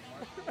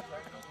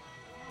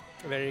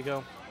 There you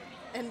go.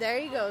 And there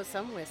you go,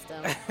 some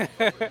wisdom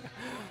So-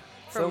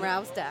 from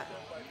Ralph's dad.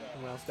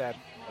 Well, dad.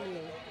 Me.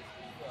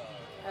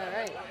 All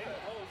right.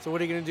 So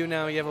what are you gonna do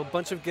now? You have a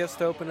bunch of gifts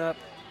to open up.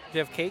 Do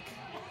you have cake?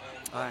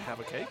 I have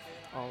a cake.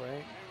 All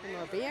right. Some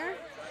more beer.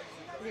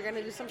 You're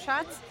gonna do some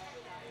shots.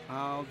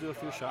 I'll do a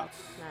few shots.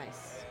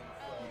 Nice.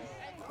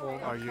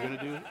 Are you going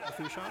to do a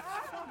few shots?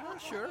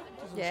 Sure.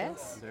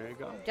 Yes. There you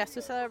go. Just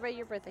to celebrate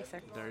your birthday,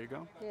 sir. There you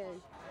go. Yay.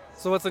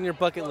 So what's on your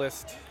bucket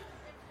list?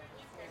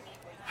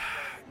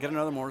 Get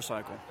another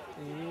motorcycle.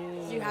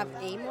 Do you have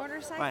a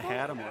motorcycle? I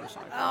had a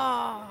motorcycle.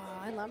 Oh,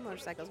 I love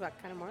motorcycles. What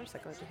kind of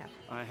motorcycle do you have?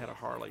 I had a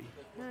Harley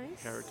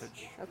Nice.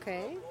 Heritage,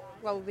 Okay.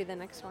 What would be the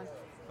next one?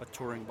 a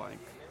touring bike,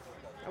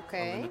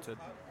 Okay. limited.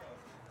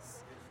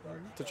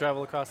 To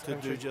travel across the To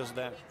country. do just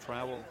that,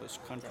 travel this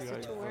country Just a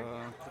I've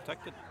tour.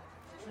 protected.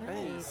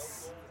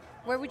 Nice.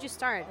 Where would you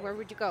start? Where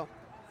would you go?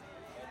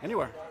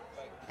 Anywhere.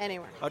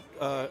 Anywhere.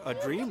 A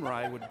dream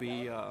ride would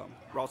be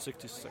Route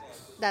 66.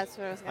 That's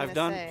what I was gonna I've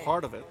done say.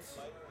 part of it,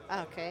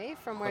 Okay.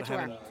 From where but to I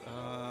where?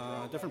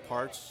 haven't. Different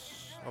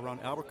parts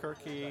around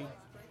Albuquerque,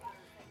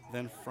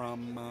 then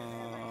from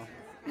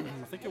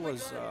I think it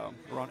was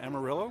around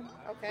Amarillo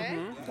Okay.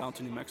 down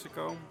to New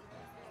Mexico,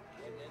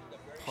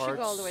 Should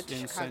go all the way parts to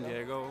in San Chicago.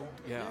 Diego.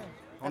 Yeah. I want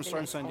That'd to be start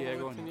in nice. San All the way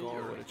Diego to and New go all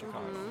the way York. to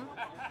Chicago.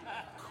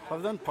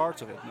 I've done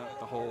parts of it, not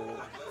the whole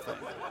thing.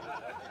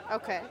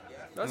 Okay.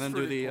 That's and then do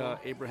pretty the cool.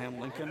 Abraham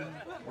Lincoln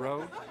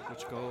Road,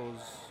 which goes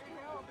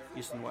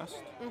east and west.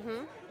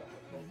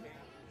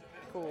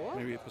 Cool.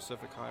 Maybe a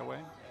Pacific Highway.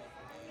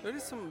 There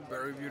is some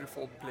very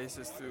beautiful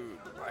places to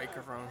bike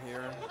around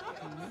here.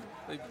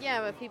 Like,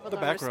 Yeah, but people The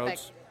don't back respect.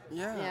 roads.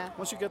 yeah. Yeah.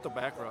 Once you get the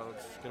back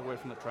roads, get away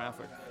from the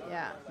traffic.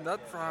 Yeah. That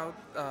route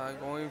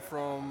going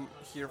from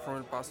here from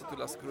El Paso to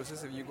Las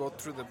Cruces, if you go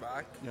through the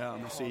back. Yeah,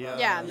 and you see,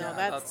 Yeah, no,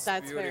 that's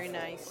very beautiful.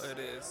 nice. It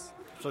is.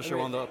 especially I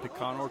mean- on the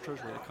pecan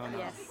orchards where they kind of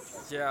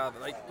Yes. Yeah,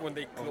 like when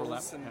they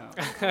overlap. close. And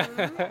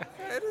Yeah.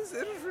 it is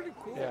really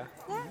cool. Yeah.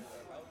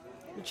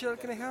 Michelle,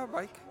 can I have a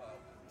bike?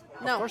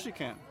 Of No. course you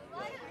can.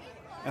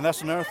 And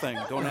that's another thing.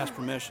 Don't ask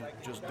permission.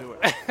 Just do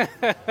it.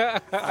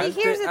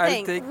 See, here's the I'll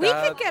thing. take We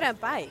that. could get a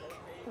bike.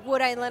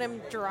 Would I let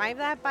him drive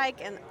that bike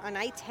on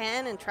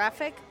I-10 in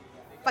traffic?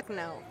 Fuck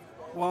no.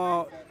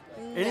 Well,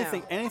 No.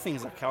 anything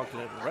is a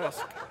calculated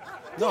risk.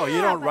 No, you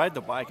Yeah, don't but ride the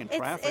bike in it's-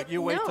 traffic. it-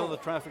 You wait till no. the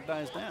traffic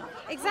dies down.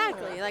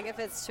 Exactly. Like if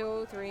it's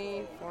 2,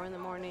 3, 4 in the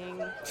morning,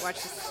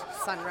 watch the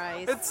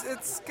sunrise.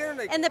 It's kind of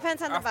like And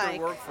depends on the after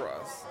bike. work for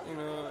us, you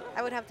know.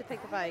 I would have to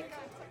pick the bike.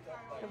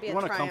 It would be You a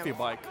want a Triumph. comfy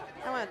bike.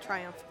 I want a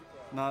Triumph.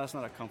 No, that's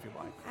not a comfy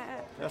bike.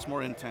 I That's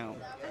more in town.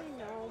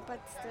 know, but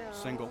still.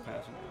 Single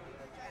passenger.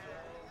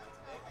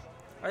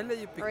 I let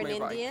you pick Or an my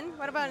bike. Indian?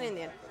 What about an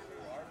Indian?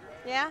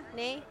 Yeah?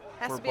 Nay?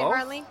 Has For to be both? a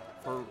Harley?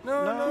 For,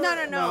 No,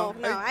 No.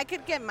 I- I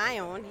could get my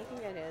own. He can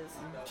get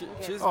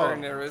his. She's Oh, very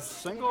nervous.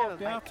 Single, We have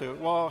a yeah, bike. too.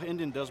 Well,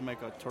 Indian does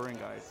make a touring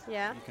guide.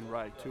 Yeah? You can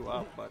ride two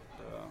up, but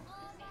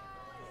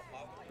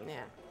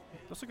Yeah.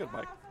 that's a good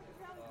bike.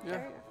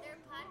 Yeah.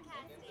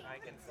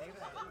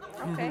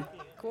 Okay,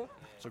 cool.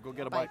 So go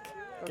get a bike.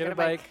 Go Get a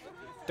bike.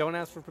 Don't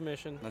ask for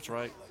permission. That's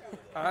right.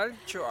 I'll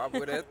show up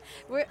with it.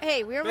 We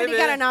already Maybe.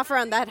 got an offer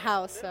on that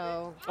house,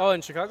 so Oh,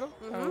 in Chicago?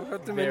 I don't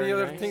have too Very many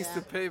other nice. things to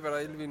Yeah. pay, but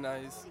it'll be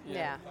nice.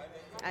 yeah.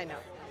 I know.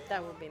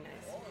 That would be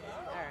nice.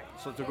 All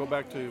right. So to go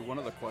back to one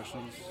of the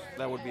questions,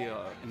 that would be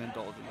an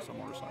indulgence, a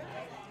motorcycle.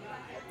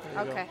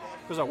 Okay.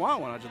 Because I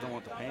want one, I just don't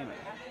want the payment.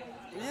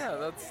 Yeah,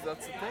 that's the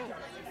thing.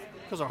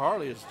 Because a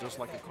Harley is just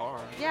like a car.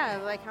 Yeah,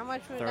 like how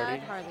much would 30. that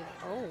Harley?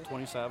 Oh,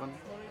 27.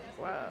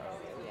 wow.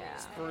 Yeah.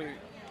 It's pretty.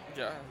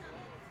 Yeah.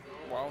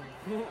 Wow.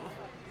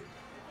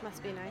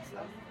 Must be nice though.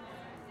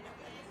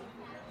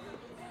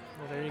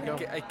 Well, there you go.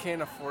 I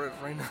can't afford it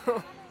right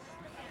now.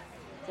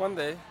 One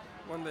day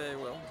I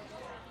will.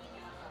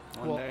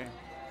 One Well- day.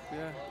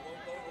 Yeah.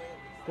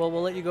 Well,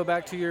 we'll let you go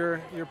back to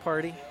your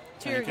party.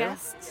 To your Thank you.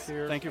 guests. To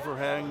your- Thank you for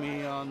having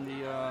me on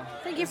the.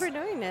 Thank you for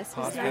doing this. It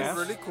was Podcast. nice. It's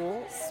really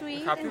cool.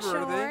 Sweet Happy and birthday.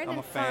 short I'm a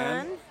and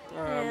fan. fun.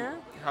 Um, Yeah.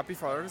 Happy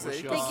Father's Wish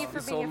Day. you 'cause all- Thank you for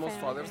it's being a almost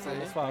fan. Father's Yeah. Day.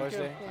 Almost Father's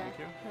Day. Yeah. Thank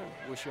you.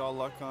 Wish you all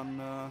luck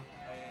on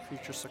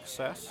future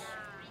success.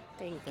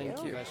 Thank Thank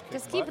you. you. guys kick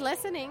Just keep butt.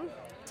 listening.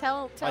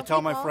 Tell I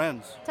tell my people.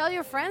 friends. Tell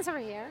your friends over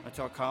here. I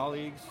tell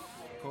colleagues,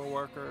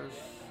 co-workers,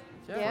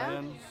 Yeah.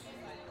 friends.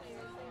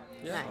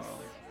 Yeah. Nice.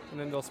 And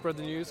then they'll spread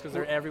the news because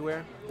they're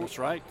everywhere. That's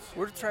right.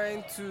 We're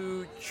trying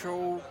to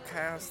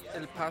showcase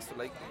El Paso.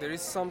 Like there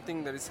is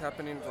something that is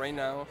happening right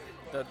now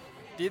that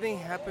didn't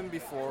happen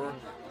before.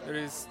 There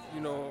is,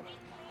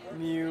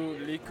 new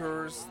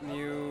liquors,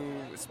 new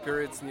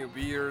spirits, new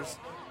beers,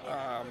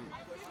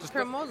 Just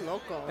Promote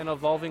local. an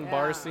evolving Yeah.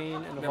 bar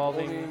scene, an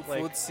evolving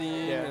food like.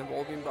 scene, yeah.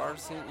 evolving bar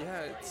scene.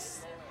 Yeah,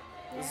 this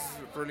is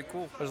really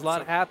cool. There's a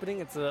lot happening.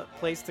 It's a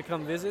place to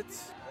come visit.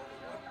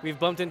 We've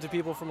bumped into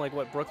people from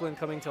Brooklyn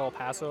coming to El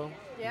Paso.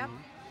 Yeah.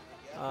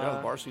 Yeah,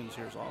 the bar scene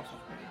here is awesome.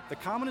 The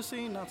comedy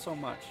scene, not so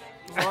much.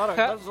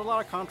 There's a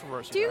lot of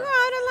controversy. Do you go there.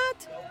 out a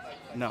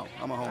lot? No,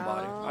 I'm a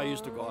homebody. I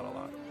used to go out a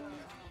lot.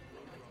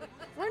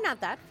 We're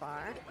not that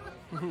far.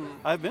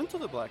 I've been to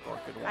the Black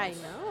Orchid once. I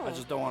know. I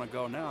just don't want to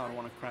go now. I don't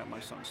want to cramp my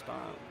son's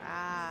style.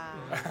 Ah.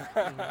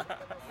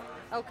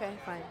 Okay,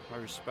 fine. I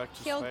respect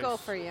his He'll space. go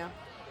for you.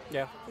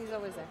 Yeah, He's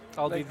always there.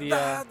 I'll Like, be the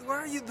Dad, what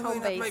are you doing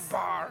at my base.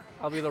 bar?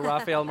 I'll be the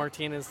Rafael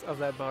Martinez of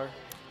that bar.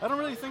 I don't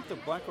really think the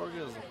Black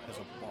Orchid is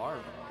a bar,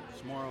 though.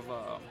 It's more of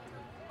a,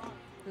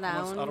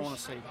 Lounge. I don't want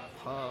to say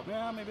pub.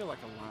 Yeah, maybe like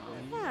a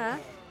lounge. Yeah.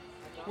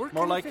 We're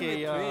More kind like of in a,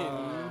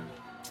 between.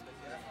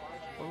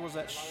 what was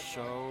that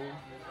show?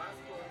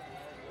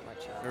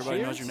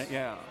 Everybody knows your name.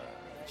 Yeah.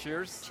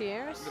 Cheers.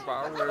 Cheers. The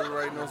bar where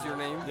everybody knows your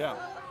name. Yeah.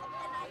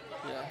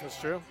 Yeah. That's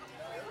true.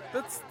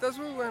 That's what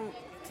we want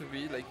to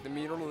be, like the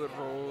middle of the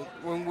road.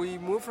 When we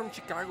moved from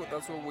Chicago,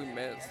 that's what we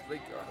missed.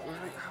 Like we're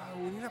like,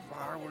 we need a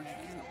bar where you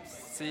can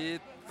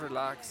sit,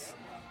 relax,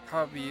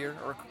 have a beer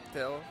or a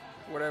cocktail,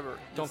 whatever.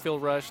 Don't feel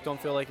rushed. Don't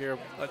feel like you're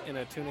in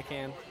a tuna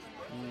can.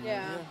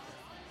 Yeah.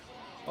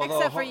 Although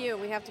Except for ho- you,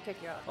 we have to kick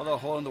you out. Although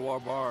hole in the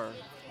wall bar are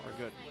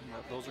good.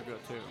 Those are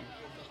good too.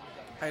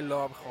 I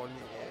love hole in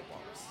the wall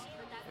bars.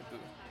 I do.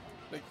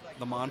 Like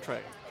The Monterey.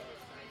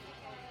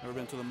 Ever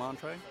been to the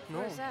Monterey? no.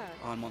 Where's that?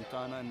 On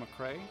Montana and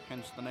McRae,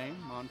 hence the name,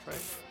 Monterey.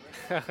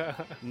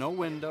 No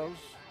windows,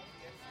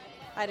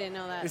 I didn't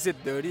know that. Is it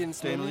dirty and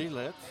dimly smelly?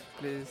 lit.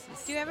 Please.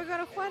 Do you ever go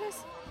to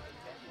Juarez?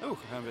 Ooh,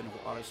 I haven't been to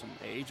Juarez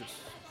in ages.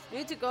 You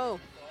need to go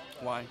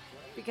Why?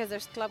 because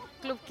there's Club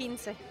 15.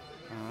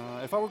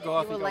 If I would go,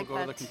 I You think will I would like go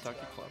to the that.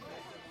 Kentucky Club.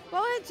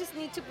 Well, I just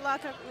need to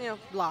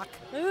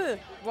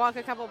walk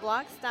a couple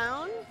blocks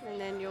down, and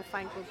then you'll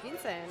find Club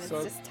 15. And So-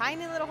 it's this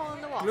tiny little hole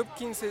in the wall. Club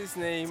 15 is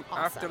named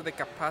awesome. after the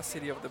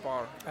capacity of the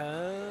bar.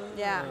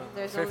 Yeah,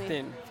 there's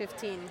 15. only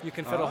 15. You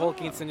can fit a whole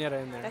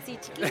quinceañera in there. Así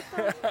chiquito.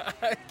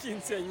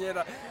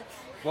 Quinceañera.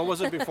 What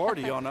was it before?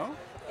 Do y'all know?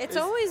 It's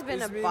always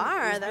been a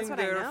bar. It's That's been what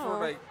I there know. for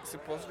like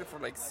supposedly for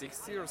like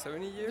 60 or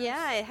 70 years.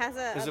 Yeah, it has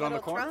a Is a it on the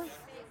little corner? trough.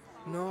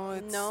 No,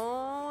 it's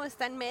No,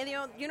 está en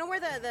medio. You know where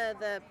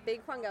the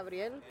big Juan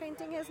Gabriel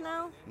painting is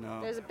now?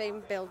 No. There's a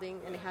big building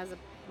and it has a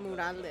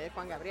mural de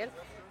Juan Gabriel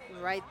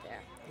right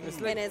there. It's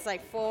And it's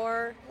like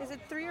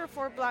 3 or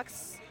 4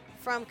 blocks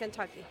from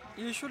Kentucky.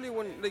 usually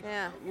when like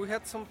Yeah. we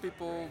had some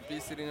people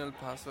visiting El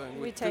Paso and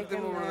we, We took take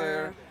them them over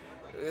there.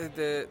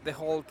 there. The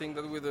whole thing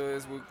that we do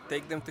is we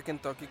take them to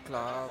Kentucky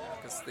Club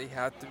because they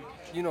had to,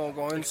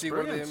 go and see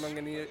where the Experience.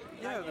 margarita.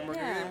 Yeah, the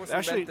margarita Yeah. was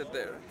Actually- invented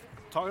there.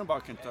 Talking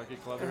about Kentucky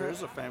Club, there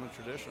is a family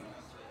tradition.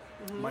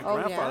 My Oh,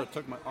 grandfather yeah?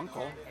 took my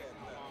uncle.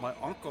 My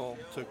uncle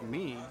took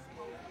me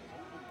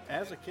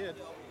as a kid.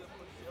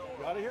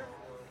 You out of here?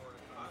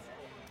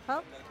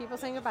 Oh, people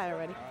saying goodbye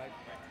already.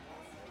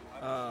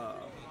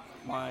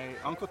 My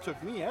uncle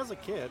took me as a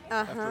kid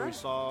after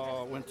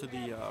we went to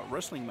the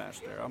wrestling match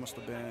there. I must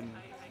have been,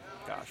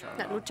 gosh, I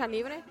La don't know. lucha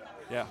libre?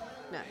 Yeah,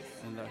 Nice.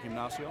 in the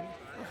gimnasio.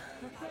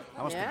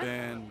 I must have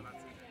Yeah? been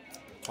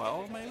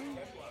 12 maybe.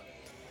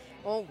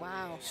 Oh,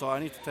 wow. So I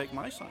need to take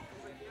my son.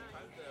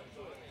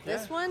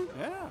 This one?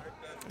 Yeah.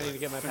 I need to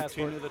get my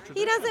Continue passport. the He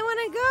tradition. doesn't want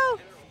to go.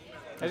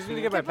 I just need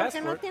to get my ¿Por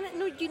qué no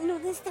passport. tiene? No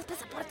necesitas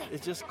pasaporte.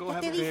 It's just go Ya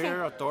have te a dije.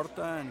 beer, a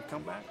torta, and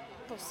come back.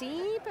 Pues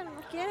sí, pero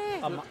no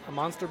quiere. A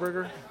monster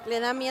burger. Le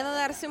da miedo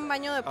darse un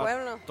baño de A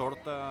pueblo.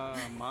 torta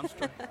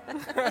monster.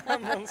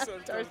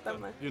 Torta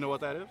man. You know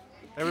what that is?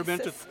 Ever been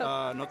to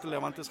eso? No Te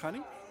Levantes,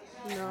 Honey?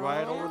 No.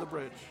 Right over the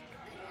bridge.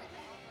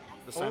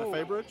 The Santa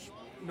Fe Oh. Bridge.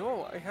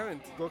 No, I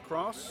haven't. Go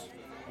across.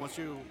 Once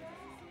you're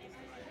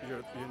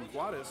in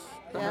Juarez,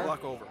 one Yeah.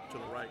 block over to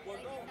the right.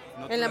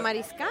 No Te ¿En la Le-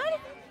 Mariscal?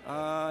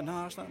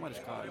 No, it's not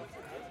Mariscal.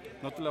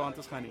 No Te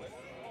Levantes, Honey.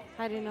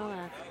 I didn't know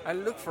that. I'll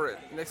look for it.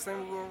 Next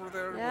time we go over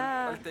there,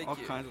 Yeah. I'll take All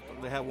you. kinds of.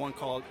 They have one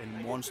called El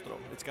Monstro.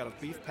 It's got a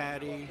beef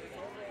patty,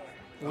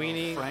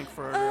 Weenie.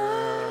 frankfurter,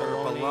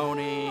 I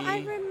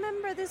bologna.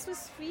 remember this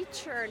was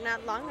featured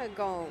not long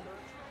ago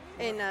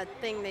in a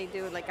thing they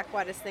do, like a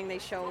Juarez thing. They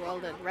show all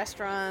the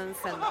restaurants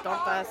and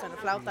tortas and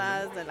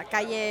flautas de la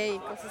calle y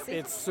cosas así.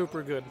 It's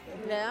super good.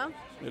 Yeah?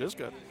 It is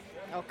good.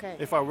 Okay.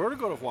 If I were to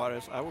go to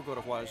Juarez, I would go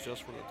to Juarez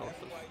just for the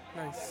tortas.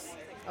 Nice.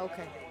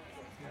 Okay.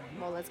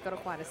 Well, let's go to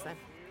Juarez then.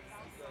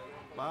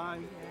 Bye.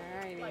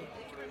 Alrighty.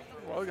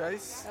 Well,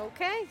 guys,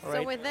 Okay, so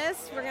right. with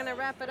this, we're going to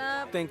wrap it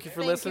up. Thank you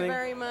for Thank listening. you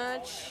very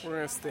much. we're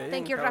gonna stay. Thank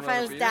and you, have another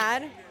Rafael's beer.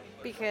 dad,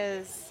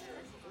 because,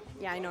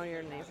 yeah, I know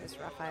your name is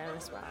Rafael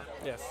as well.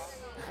 Yes.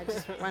 I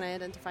just want to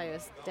identify you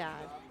as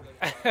dad.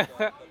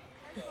 And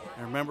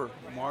remember,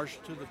 march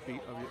to the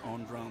beat of your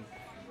own drum.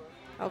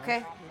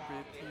 Okay?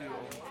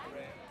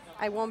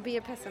 I won't be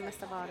a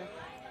pessimist about it.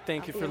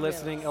 Thank I'll you be for a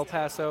listening, El realist.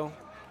 Paso.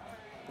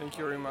 Thank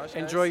you very much.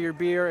 Enjoy guys. your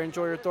beer.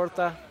 Enjoy your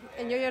torta.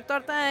 Enjoy your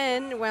torta,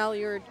 and while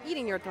you're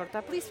eating your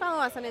torta, please follow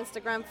us on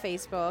Instagram,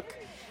 Facebook.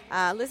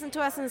 Listen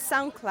to us on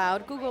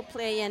SoundCloud, Google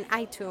Play, and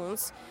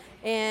iTunes.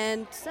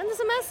 And send us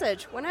a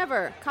message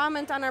whenever.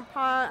 Comment on our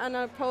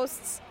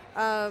posts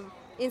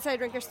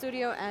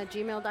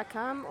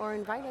InsideDrinkerStudio@gmail.com, or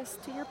invite us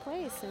to your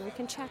place and we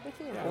can chat with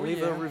you. Oh,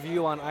 Leave a yeah.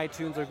 review on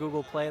iTunes or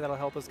Google Play. That'll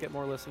help us get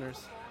more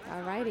listeners.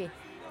 Alrighty.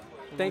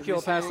 Thank you, El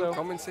Listening, Paso.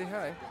 Come and say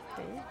hi.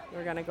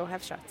 We're going to go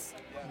have shots.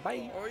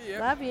 Bye. Oh yeah.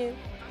 Love you.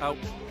 Out.